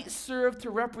might serve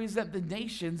to represent the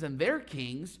nations and their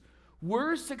kings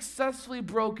were successfully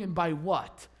broken by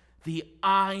what? The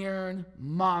iron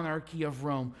monarchy of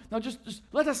Rome. Now just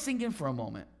let us sink in for a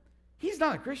moment. He's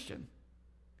not a Christian.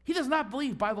 He does not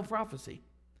believe Bible prophecy.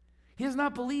 He does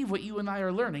not believe what you and I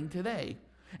are learning today.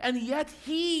 And yet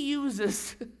he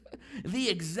uses the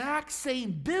exact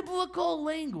same biblical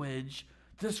language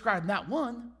to describe not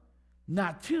one,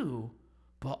 not two,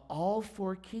 but all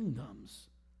four kingdoms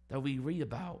that we read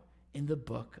about in the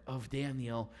book of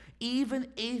Daniel. Even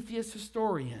atheist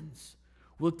historians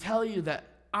will tell you that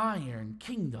iron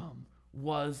kingdom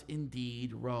was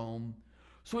indeed Rome.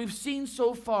 So we've seen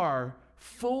so far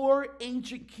 4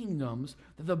 ancient kingdoms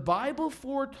that the Bible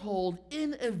foretold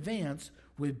in advance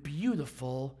with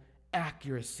beautiful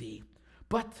accuracy.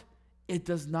 But it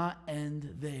does not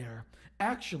end there.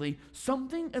 Actually,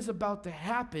 something is about to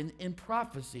happen in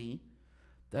prophecy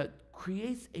that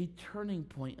creates a turning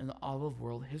point in all of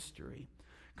world history.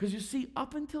 Because you see,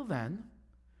 up until then,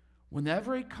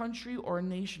 whenever a country or a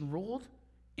nation ruled,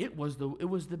 it was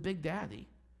the big daddy.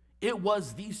 It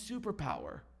was the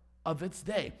superpower of its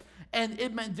day. And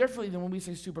it meant differently than when we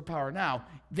say superpower now.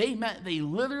 They meant they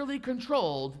literally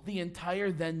controlled the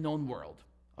entire then known world.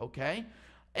 Okay?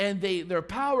 And their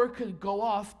power could go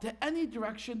off to any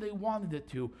direction they wanted it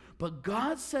to. But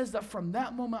God says that from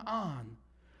that moment on,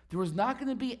 there was not going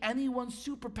to be any one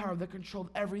superpower that controlled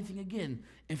everything again.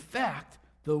 In fact,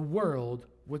 the world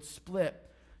would split.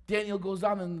 Daniel goes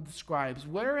on and describes,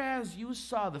 whereas you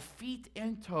saw the feet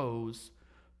and toes,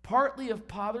 partly of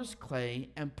potter's clay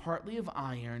and partly of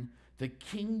iron, the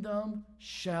kingdom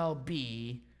shall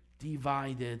be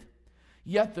divided.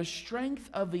 Yet the strength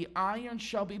of the iron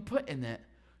shall be put in it,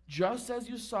 just as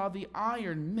you saw the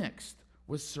iron mixed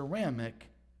with ceramic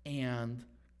and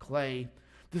clay.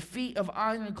 The feet of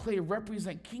iron and clay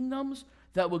represent kingdoms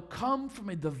that would come from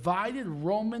a divided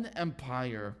Roman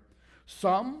Empire.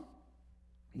 Some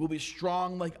will be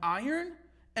strong like iron,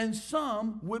 and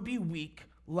some would be weak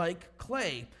like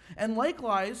clay. And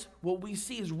likewise, what we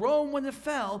see is Rome, when it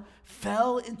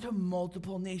fell into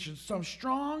multiple nations, some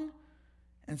strong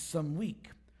and some weak.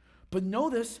 But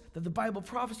notice that the Bible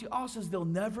prophecy also says they'll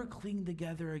never cling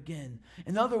together again.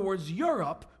 In other words,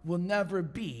 Europe will never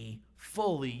be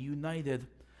fully united.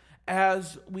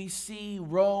 As we see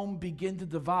Rome begin to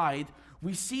divide,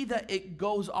 we see that it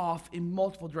goes off in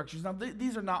multiple directions. Now,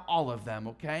 these are not all of them,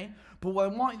 okay? But what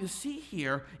I want you to see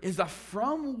here is that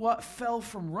from what fell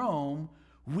from Rome,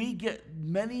 we get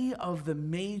many of the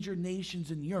major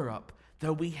nations in Europe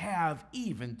that we have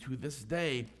even to this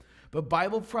day. But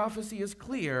Bible prophecy is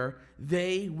clear,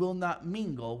 they will not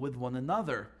mingle with one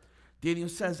another. Daniel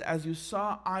says, as you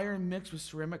saw iron mixed with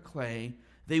ceramic clay,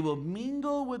 they will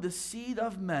mingle with the seed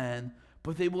of men,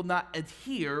 but they will not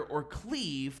adhere or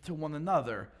cleave to one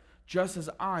another, just as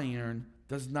iron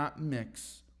does not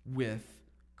mix with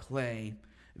clay.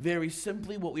 Very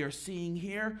simply, what we are seeing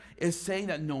here is saying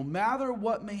that no matter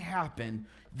what may happen,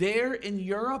 there in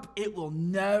Europe, it will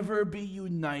never be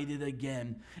united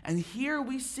again. And here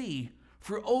we see,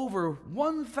 for over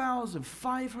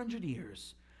 1,500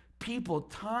 years, people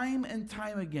time and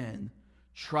time again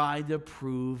try to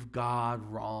prove God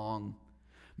wrong.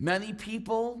 Many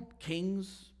people,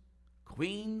 kings,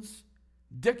 queens,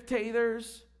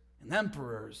 dictators, and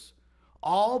emperors,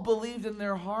 all believed in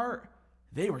their heart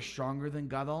they were stronger than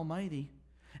God Almighty.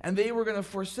 And they were going to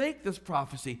forsake this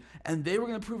prophecy, and they were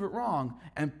going to prove it wrong.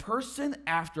 And person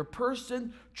after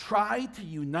person tried to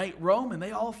unite Rome, and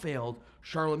they all failed.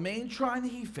 Charlemagne tried,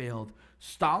 and he failed.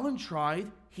 Stalin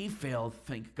tried, he failed,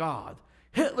 thank God.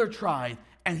 Hitler tried,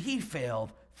 and he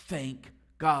failed, thank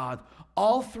God.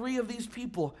 All three of these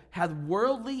people had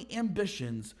worldly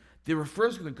ambitions. They were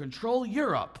first going to control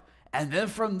Europe, and then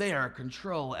from there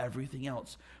control everything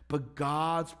else. But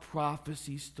God's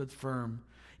prophecy stood firm.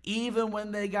 Even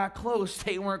when they got close,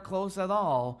 they weren't close at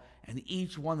all, and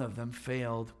each one of them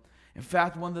failed. In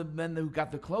fact, one of the men who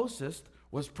got the closest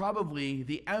was probably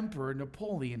the Emperor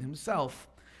Napoleon himself.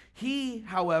 He,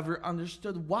 however,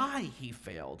 understood why he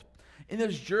failed. In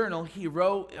his journal, he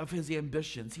wrote of his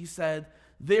ambitions. He said,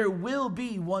 there will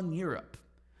be one Europe.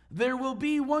 There will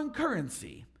be one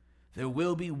currency. There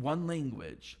will be one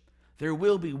language. There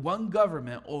will be one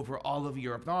government over all of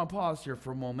Europe. Now I'll pause here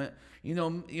for a moment. You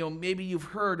know, maybe you've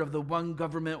heard of the one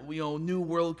government, New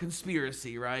World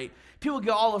conspiracy, right? People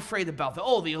get all afraid about that.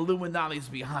 Oh, the Illuminati's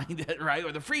behind it, right?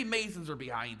 Or the Freemasons are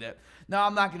behind it. Now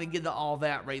I'm not going to get into all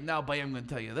that right now, but I'm going to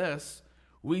tell you this.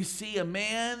 We see a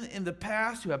man in the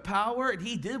past who had power, and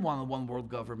he did want a one world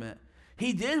government.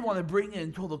 He did want to bring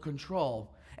in total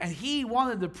control, and he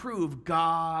wanted to prove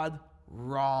God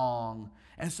wrong.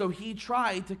 And so he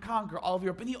tried to conquer all of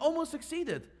Europe, and he almost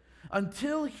succeeded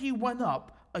until he went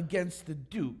up against the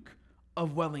Duke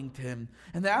of Wellington.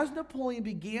 And as Napoleon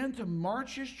began to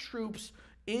march his troops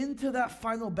into that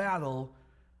final battle,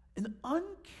 an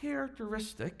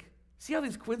uncharacteristic, see how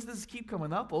these coincidences keep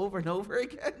coming up over and over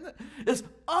again? This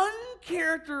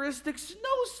uncharacteristic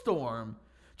snowstorm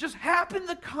just happened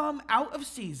to come out of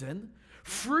season,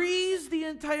 freeze the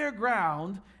entire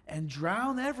ground, and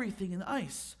drown everything in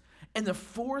ice. And it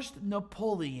forced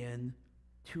Napoleon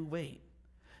to wait.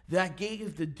 That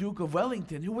gave the Duke of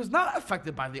Wellington, who was not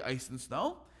affected by the ice and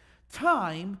snow,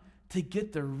 time to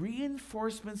get the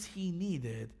reinforcements he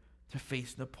needed to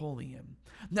face Napoleon.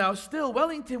 Now, still,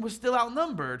 Wellington was still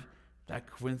outnumbered. That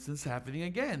coincidence happening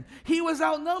again. He was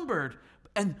outnumbered.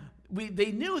 And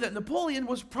they knew that Napoleon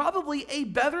was probably a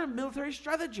better military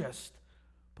strategist.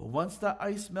 But once the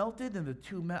ice melted and the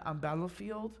two met on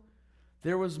battlefield,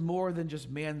 there was more than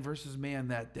just man versus man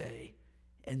that day,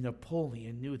 and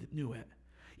Napoleon knew it.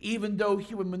 Even though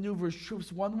he would maneuver his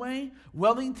troops one way,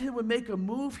 Wellington would make a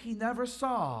move he never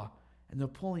saw, and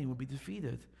Napoleon would be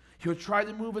defeated. He would try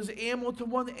to move his ammo to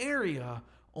one area,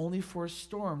 only for a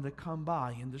storm to come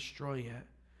by and destroy it.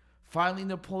 Finally,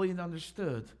 Napoleon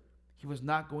understood he was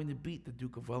not going to beat the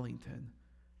Duke of Wellington,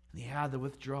 and he had to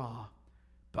withdraw.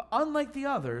 But unlike the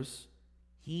others,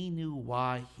 he knew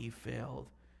why he failed.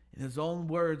 In his own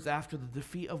words, after the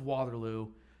defeat of Waterloo,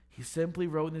 he simply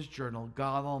wrote in his journal,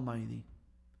 God Almighty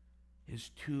is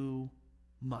too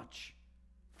much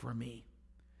for me.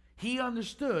 He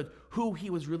understood who he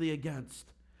was really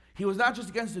against. He was not just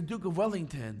against the Duke of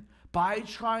Wellington. By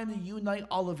trying to unite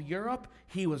all of Europe,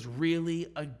 he was really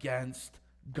against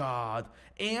God.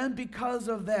 And because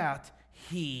of that,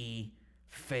 he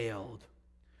failed.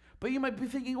 But you might be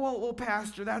thinking, well,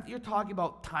 Pastor, that you're talking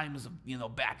about times,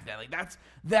 back then. Like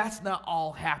that's not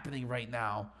all happening right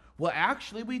now. Well,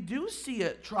 actually, we do see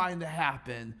it trying to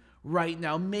happen right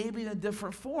now, maybe in a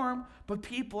different form, but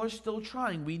people are still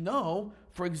trying. We know,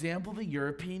 for example, the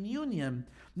European Union.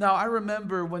 Now, I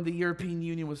remember when the European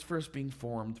Union was first being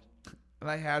formed, and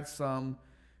I had some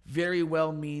very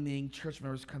well-meaning church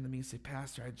members come to me and say,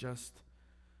 Pastor, I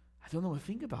don't know what to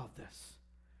think about this.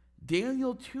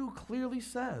 Daniel 2 clearly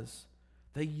says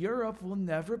that Europe will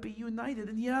never be united,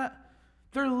 and yet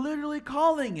they're literally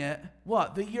calling it,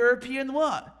 what? The European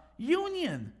what?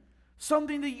 Union.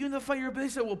 Something to unify Europe. They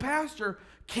said, well, Pastor,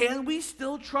 can we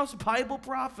still trust Bible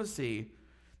prophecy?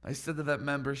 I said to that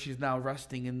member, she's now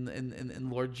resting in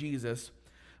Lord Jesus,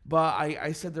 but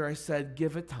I said to her,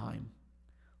 give it time.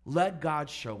 Let God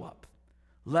show up.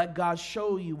 Let God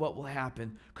show you what will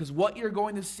happen, because what you're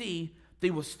going to see,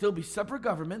 they will still be separate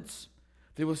governments.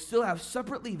 They will still have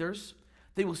separate leaders.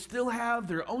 They will still have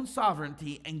their own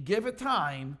sovereignty, and give it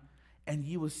time, and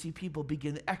you will see people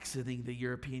begin exiting the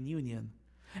European Union.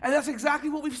 And that's exactly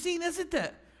what we've seen, isn't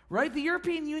it? Right? The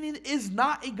European Union is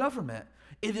not a government.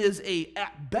 It is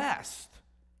at best,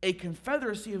 a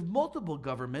confederacy of multiple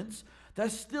governments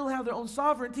that still have their own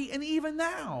sovereignty, and even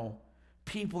now,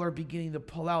 people are beginning to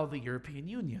pull out of the European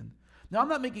Union. Now, I'm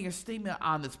not making a statement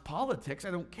on its politics.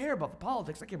 I don't care about the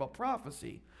politics. I care about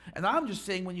prophecy. And I'm just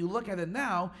saying, when you look at it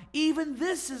now, even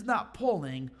this is not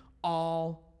pulling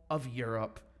all of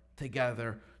Europe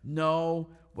together. No,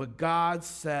 what God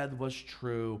said was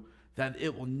true, that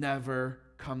it will never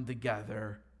come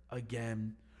together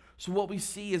again. So what we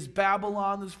see is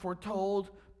Babylon is foretold,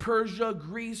 Persia,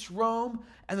 Greece, Rome,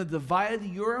 and the divided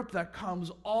Europe that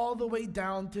comes all the way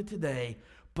down to today.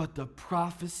 But the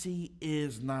prophecy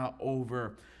is not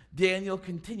over. Daniel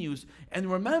continues,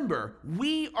 and remember,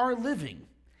 we are living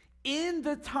in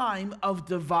the time of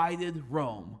divided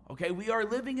Rome. Okay, we are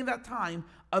living in that time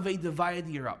of a divided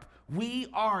Europe. We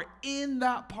are in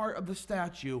that part of the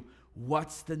statue.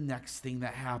 What's the next thing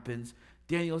that happens?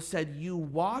 Daniel said, you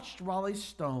watched while a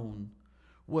stone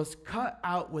was cut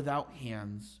out without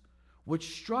hands,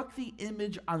 which struck the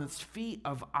image on its feet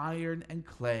of iron and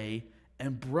clay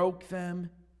and broke them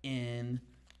in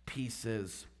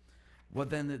pieces. What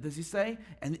then does he say?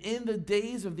 And in the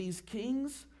days of these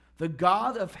kings, the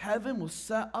God of heaven will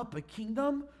set up a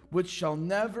kingdom which shall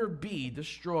never be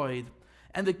destroyed.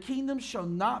 And the kingdom shall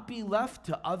not be left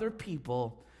to other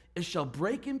people. It shall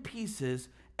break in pieces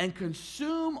and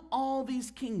consume all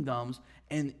these kingdoms,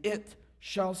 and it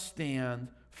shall stand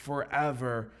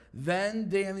forever. Then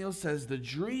Daniel says the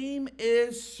dream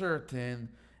is certain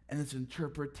and its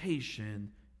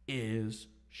interpretation is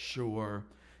sure.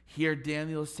 Here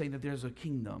Daniel is saying that there's a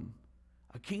kingdom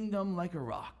like a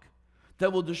rock,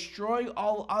 that will destroy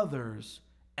all others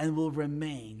and will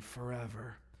remain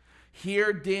forever.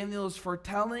 Here Daniel is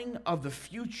foretelling of the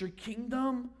future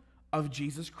kingdom of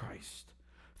Jesus Christ.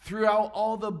 Throughout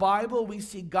all the Bible, we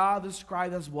see God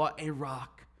described as what? A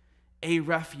rock, a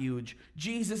refuge.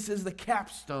 Jesus is the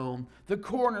capstone, the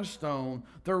cornerstone,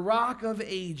 the rock of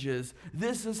ages.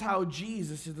 This is how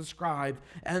Jesus is described.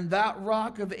 And that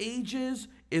rock of ages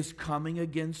is coming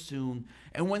again soon.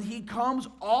 And when he comes,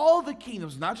 all the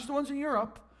kingdoms, not just the ones in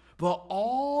Europe, but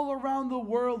all around the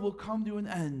world will come to an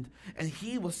end. And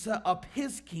he will set up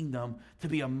his kingdom to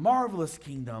be a marvelous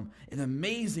kingdom, an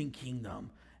amazing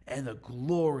kingdom, and a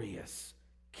glorious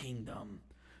kingdom.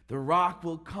 The rock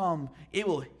will come, it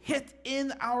will hit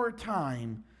in our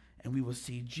time, and we will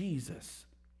see Jesus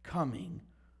coming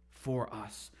for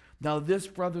us. Now this,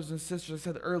 brothers and sisters, I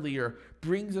said earlier,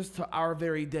 brings us to our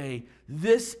very day.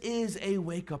 This is a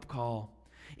wake-up call.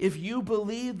 If you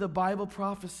believe the Bible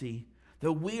prophecy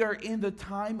that we are in the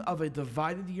time of a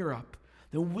divided Europe,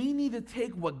 then we need to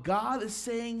take what God is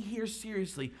saying here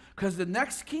seriously, because the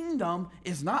next kingdom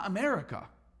is not America.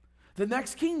 The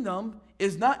next kingdom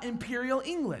is not Imperial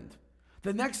England.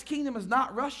 The next kingdom is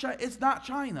not Russia. It's not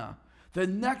China. The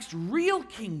next real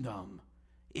kingdom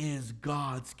is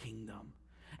God's kingdom.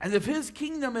 And if his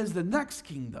kingdom is the next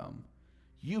kingdom,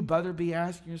 you better be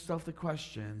asking yourself the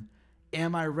question,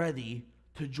 am I ready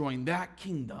to join that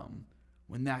kingdom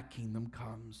when that kingdom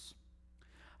comes?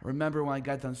 I remember when I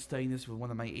got done studying this with one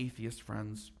of my atheist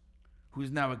friends,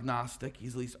 who's now agnostic.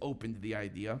 He's at least open to the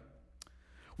idea.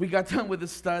 We got done with the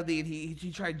study, and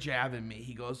he tried jabbing me.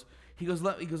 He goes,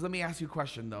 let me ask you a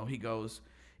question, though. He goes,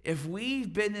 if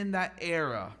we've been in that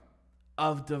era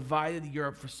of divided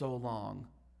Europe for so long,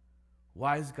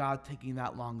 why is God taking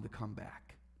that long to come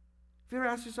back? Have you ever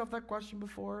asked yourself that question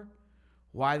before?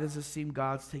 Why does it seem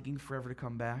God's taking forever to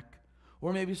come back?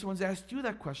 Or maybe someone's asked you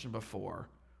that question before.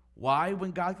 Why,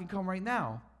 when God can come right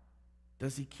now,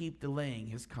 does he keep delaying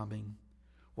his coming?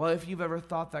 Well, if you've ever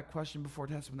thought that question before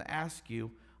it has someone to ask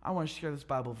you, I want to share this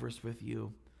Bible verse with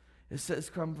you. It says,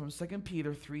 come from 2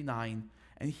 Peter 3:9.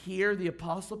 And here the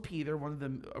Apostle Peter, one of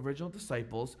the original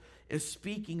disciples, is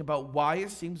speaking about why it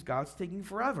seems God's taking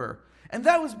forever. And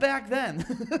that was back then,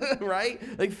 right?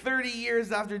 Like 30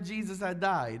 years after Jesus had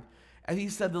died. And he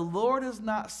said, the Lord is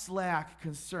not slack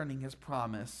concerning his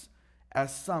promise,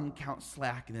 as some count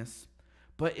slackness,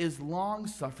 but is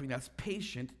long-suffering, that's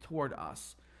patient toward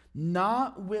us,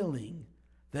 not willing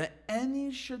that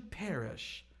any should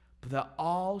perish, but that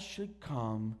all should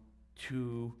come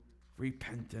to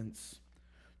repentance.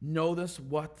 Notice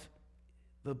what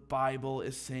the Bible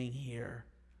is saying here.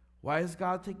 Why is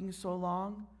God taking so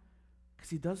long? Because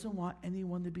he doesn't want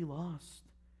anyone to be lost.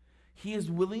 He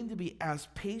is willing to be as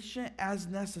patient as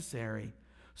necessary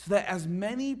so that as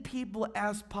many people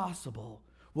as possible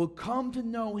will come to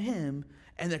know him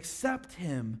and accept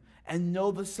him and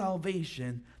know the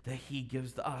salvation that he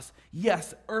gives to us.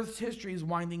 Yes, Earth's history is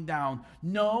winding down.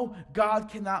 No, God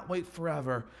cannot wait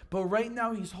forever. But right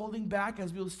now he's holding back,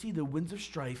 as we'll see, the winds of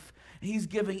strife. He's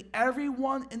giving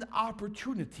everyone an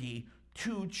opportunity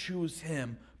to choose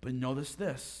him. But notice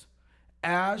this.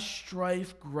 As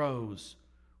strife grows,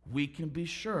 we can be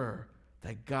sure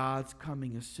that God's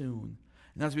coming is soon.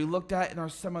 And as we looked at in our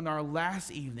seminar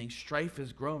last evening, strife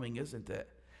is growing, isn't it?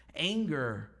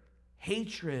 Anger,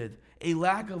 hatred, a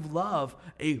lack of love,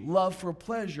 a love for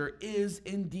pleasure is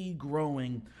indeed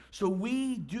growing. So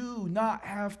we do not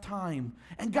have time.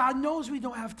 And God knows we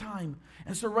don't have time.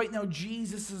 And so right now,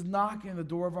 Jesus is knocking on the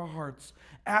door of our hearts,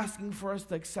 asking for us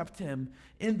to accept him.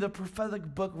 In the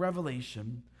prophetic book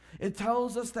Revelation, it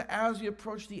tells us that as we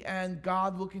approach the end,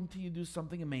 God will continue to do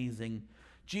something amazing.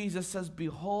 Jesus says,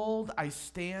 behold, I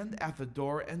stand at the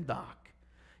door and knock.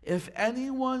 If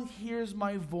anyone hears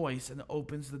my voice and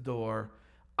opens the door,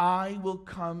 I will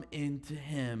come into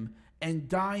him and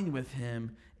dine with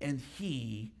him, and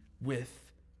he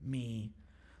with me.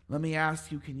 Let me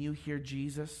ask you, can you hear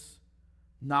Jesus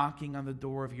knocking on the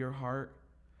door of your heart?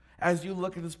 As you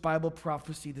look at this Bible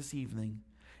prophecy this evening,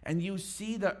 and you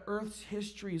see that Earth's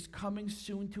history is coming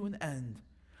soon to an end,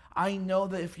 I know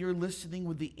that if you're listening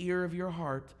with the ear of your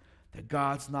heart, that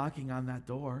God's knocking on that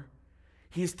door.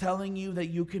 He's telling you that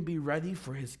you can be ready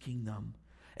for his kingdom.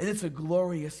 And it's a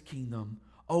glorious kingdom,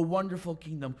 a wonderful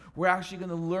kingdom. We're actually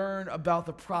going to learn about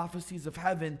the prophecies of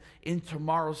heaven in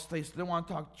tomorrow's study. So I don't want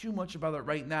to talk too much about it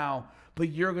right now,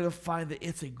 but you're going to find that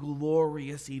it's a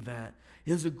glorious event.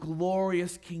 It is a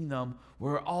glorious kingdom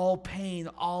where all pain,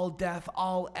 all death,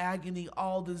 all agony,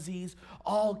 all disease,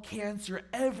 all cancer,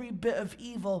 every bit of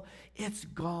evil, it's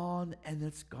gone, and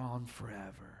it's gone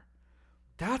forever.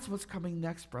 That's what's coming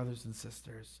next, brothers and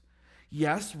sisters.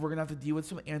 Yes, we're going to have to deal with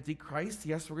some antichrist.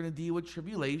 Yes, we're going to deal with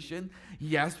tribulation.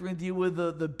 Yes, we're going to deal with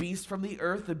the beast from the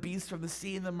earth, the beast from the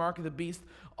sea, and the mark of the beast.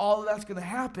 All of that's going to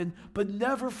happen, but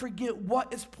never forget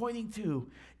what it's pointing to.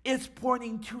 It's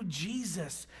pointing to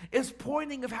Jesus. It's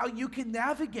pointing of how you can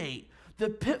navigate the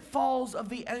pitfalls of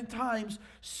the end times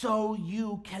so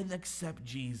you can accept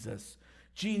Jesus.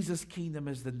 Jesus' kingdom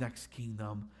is the next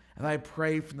kingdom. And I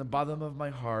pray from the bottom of my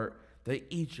heart that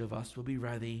each of us will be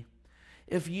ready.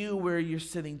 If you, where you're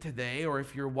sitting today, or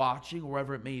if you're watching,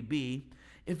 wherever it may be,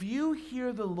 if you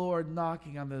hear the Lord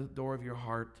knocking on the door of your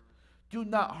heart, do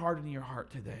not harden your heart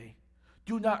today.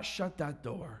 Do not shut that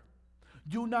door.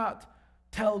 Do not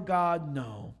tell God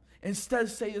no. Instead,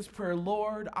 say this prayer,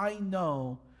 Lord, I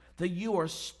know that you are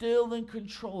still in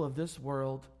control of this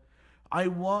world. I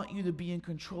want you to be in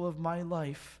control of my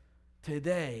life.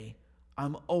 Today,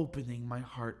 I'm opening my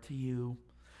heart to you.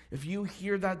 If you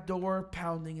hear that door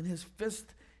pounding and his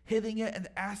fist hitting it and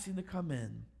asking to come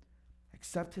in,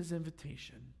 accept his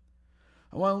invitation.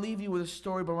 I want to leave you with a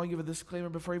story, but I want to give a disclaimer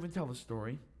before I even tell the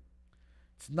story.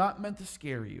 It's not meant to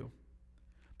scare you,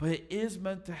 but it is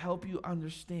meant to help you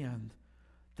understand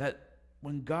that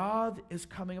when God is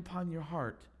coming upon your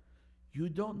heart, you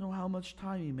don't know how much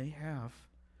time you may have.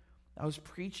 I was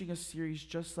preaching a series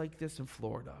just like this in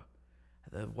Florida.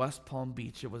 The West Palm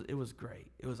Beach. It was great.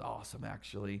 It was awesome,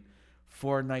 actually.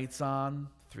 4 nights on,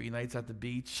 3 nights at the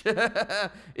beach.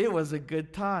 It was a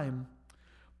good time.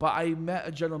 But I met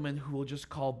a gentleman who we'll just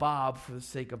call Bob for the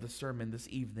sake of the sermon this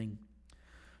evening.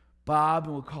 Bob,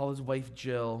 and we'll call his wife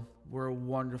Jill, were a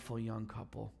wonderful young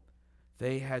couple.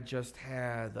 They had just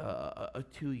had a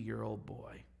 2-year-old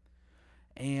boy.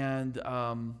 And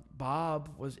Bob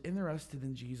was interested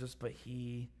in Jesus, but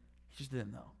he just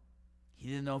didn't know. He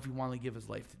didn't know if he wanted to give his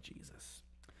life to Jesus.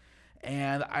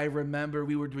 And I remember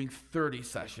we were doing 30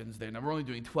 sessions there. Now, we're only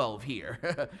doing 12 here.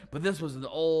 But this was an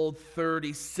old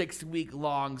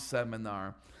 36-week-long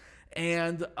seminar.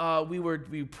 And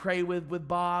we pray with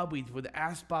Bob. We would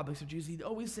ask Bob to accept Jesus. He'd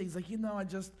always say, he's like,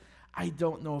 I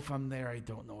don't know if I'm there. I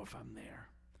don't know if I'm there.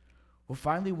 Well,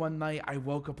 finally, one night, I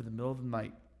woke up in the middle of the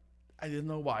night. I didn't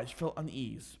know why. I just felt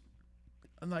unease.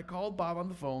 And I called Bob on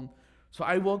the phone. So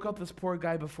I woke up this poor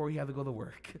guy before he had to go to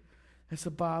work. I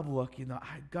said, Bob, look,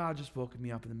 God just woke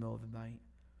me up in the middle of the night.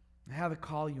 I had to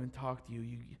call you and talk to you.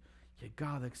 You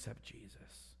got to accept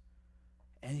Jesus.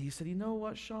 And he said, you know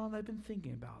what, Sean? I've been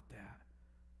thinking about that.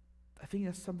 I think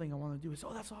that's something I want to do. I said,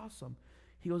 oh, that's awesome.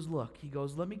 He goes,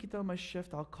 let me get done my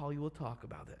shift. I'll call you. We'll talk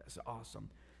about it. I said, awesome.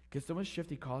 Gets done my shift.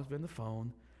 He calls me on the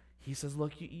phone. He says,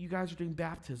 look, you guys are doing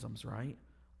baptisms, right?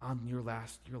 On your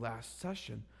last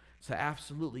session. So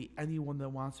absolutely, anyone that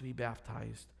wants to be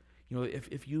baptized,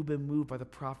 if you've been moved by the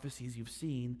prophecies you've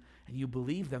seen and you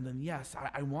believe them, then yes,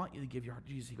 I want you to give your heart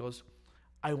to Jesus. He goes,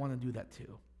 I want to do that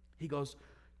too. He goes,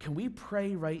 can we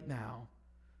pray right now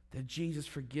that Jesus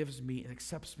forgives me and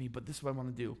accepts me, but this is what I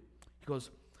want to do. He goes,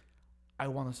 I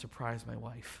want to surprise my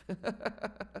wife.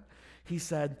 He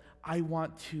said, I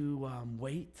want to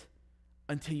wait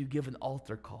until you give an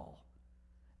altar call.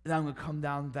 And I'm going to come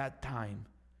down that time,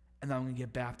 and I'm going to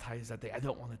get baptized that day. I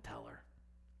don't want to tell her.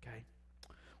 Okay?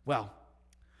 Well,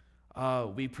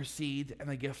 we proceed, and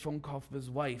I get a phone call from his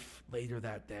wife later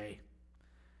that day.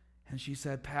 And she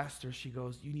said, Pastor, she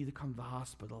goes, you need to come to the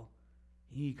hospital.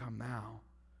 You need to come now.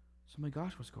 So, oh my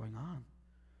gosh, what's going on?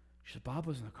 She said, Bob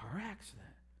was in a car accident.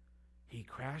 He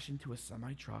crashed into a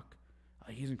semi-truck.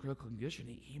 He's in critical condition.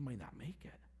 He might not make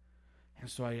it. And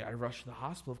so I rushed to the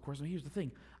hospital, of course. And here's the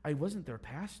thing. I wasn't their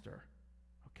pastor.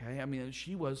 Okay? I mean,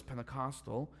 she was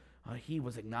Pentecostal. He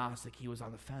was agnostic. He was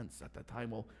on the fence at that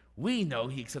time. Well, we know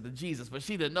he accepted Jesus, but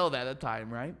she didn't know that at the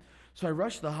time, right? So I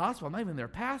rushed to the hospital. I'm not even their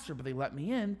pastor, but they let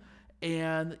me in.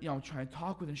 And, I'm trying to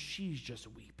talk with her. And she's just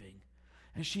weeping.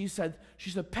 And she said,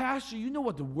 Pastor, you know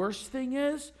what the worst thing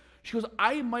is? She goes,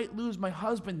 I might lose my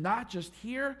husband not just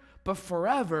here, but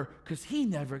forever, because he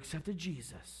never accepted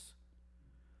Jesus.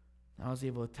 And I was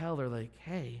able to tell her, like,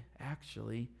 hey,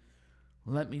 actually,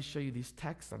 let me show you these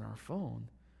texts on our phone.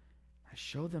 I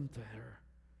showed them to her.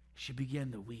 She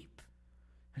began to weep.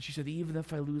 And she said, even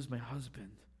if I lose my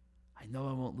husband, I know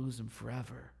I won't lose him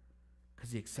forever,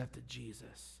 because he accepted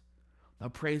Jesus. Now,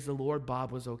 praise the Lord,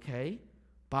 Bob was okay.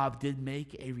 Bob did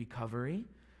make a recovery,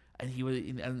 and he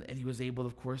was able,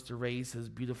 of course, to raise his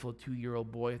beautiful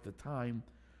 2-year-old boy at the time.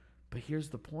 But here's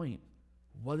the point.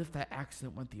 What if that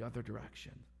accident went the other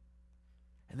direction?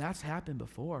 And that's happened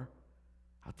before.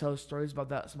 I'll tell stories about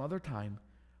that some other time,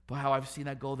 but how I've seen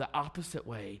that go the opposite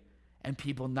way and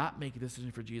people not make a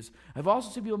decision for Jesus. I've also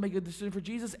seen people make a decision for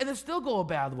Jesus and it still go a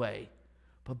bad way.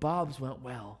 But Bob's went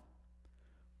well.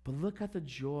 But look at the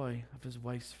joy of his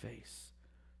wife's face,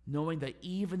 knowing that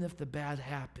even if the bad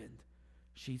happened,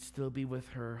 she'd still be with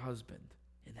her husband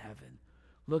in heaven.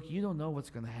 Look, you don't know what's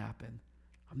going to happen.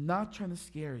 I'm not trying to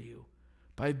scare you,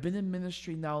 but I've been in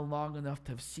ministry now long enough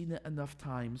to have seen it enough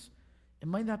times. It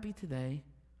might not be today.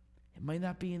 It might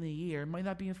not be in a year. It might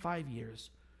not be in 5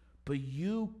 years. But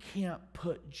you can't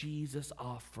put Jesus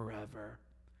off forever.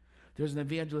 There's an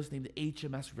evangelist named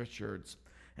H.M.S. Richards,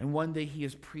 and one day he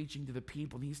is preaching to the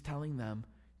people, and he's telling them,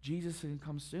 Jesus is going to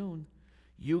come soon.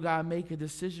 You got to make a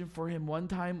decision for him one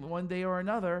day or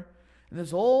another. And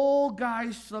this old guy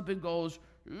stood up and goes,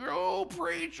 you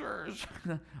preachers.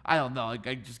 I don't know.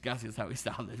 I just guess that's how he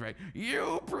sounded, right?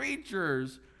 You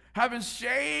preachers have been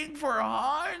saying for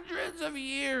hundreds of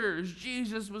years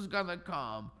Jesus was going to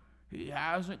come. He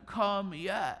hasn't come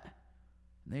yet.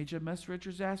 And H.M.S.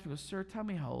 Richards asked me, sir, tell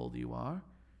me how old you are.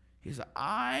 He said,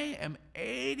 I am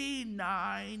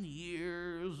 89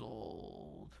 years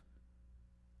old.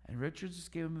 And Richards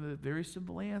just gave him a very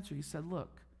simple answer. He said,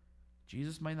 look,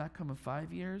 Jesus might not come in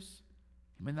 5 years.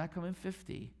 He might not come in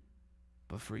 50.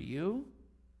 But for you,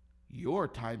 your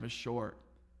time is short,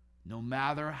 no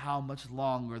matter how much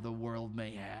longer the world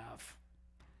may have.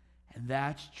 And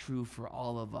that's true for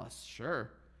all of us.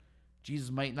 Sure, Jesus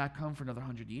might not come for another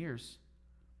 100 years,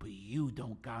 but you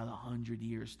don't got 100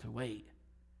 years to wait,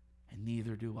 and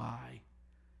neither do I.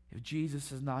 If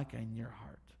Jesus is knocking in your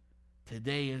heart,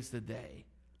 today is the day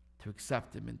to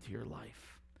accept him into your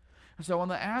life. And so I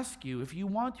want to ask you, if you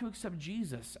want to accept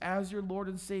Jesus as your Lord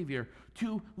and Savior,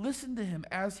 to listen to him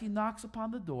as he knocks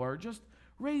upon the door, just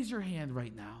raise your hand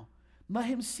right now. Let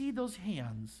him see those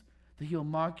hands, that he'll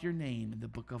mark your name in the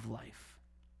book of life.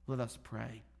 Let us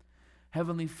pray.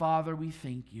 Heavenly Father, we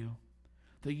thank you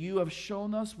that you have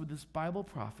shown us with this Bible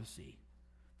prophecy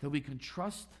that we can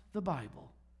trust the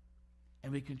Bible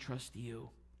and we can trust you.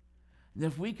 And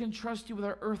if we can trust you with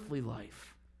our earthly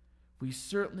life, we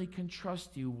certainly can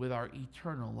trust you with our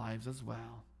eternal lives as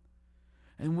well.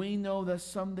 And we know that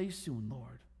someday soon,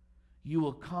 Lord, you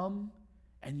will come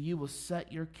and you will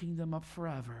set your kingdom up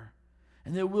forever.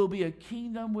 And there will be a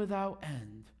kingdom without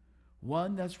end,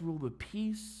 one that's ruled with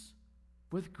peace,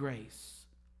 with grace,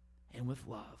 and with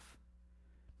love.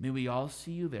 May we all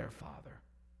see you there, Father.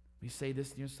 We say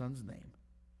this in your Son's name.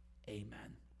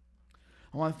 Amen.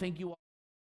 I want to thank you all.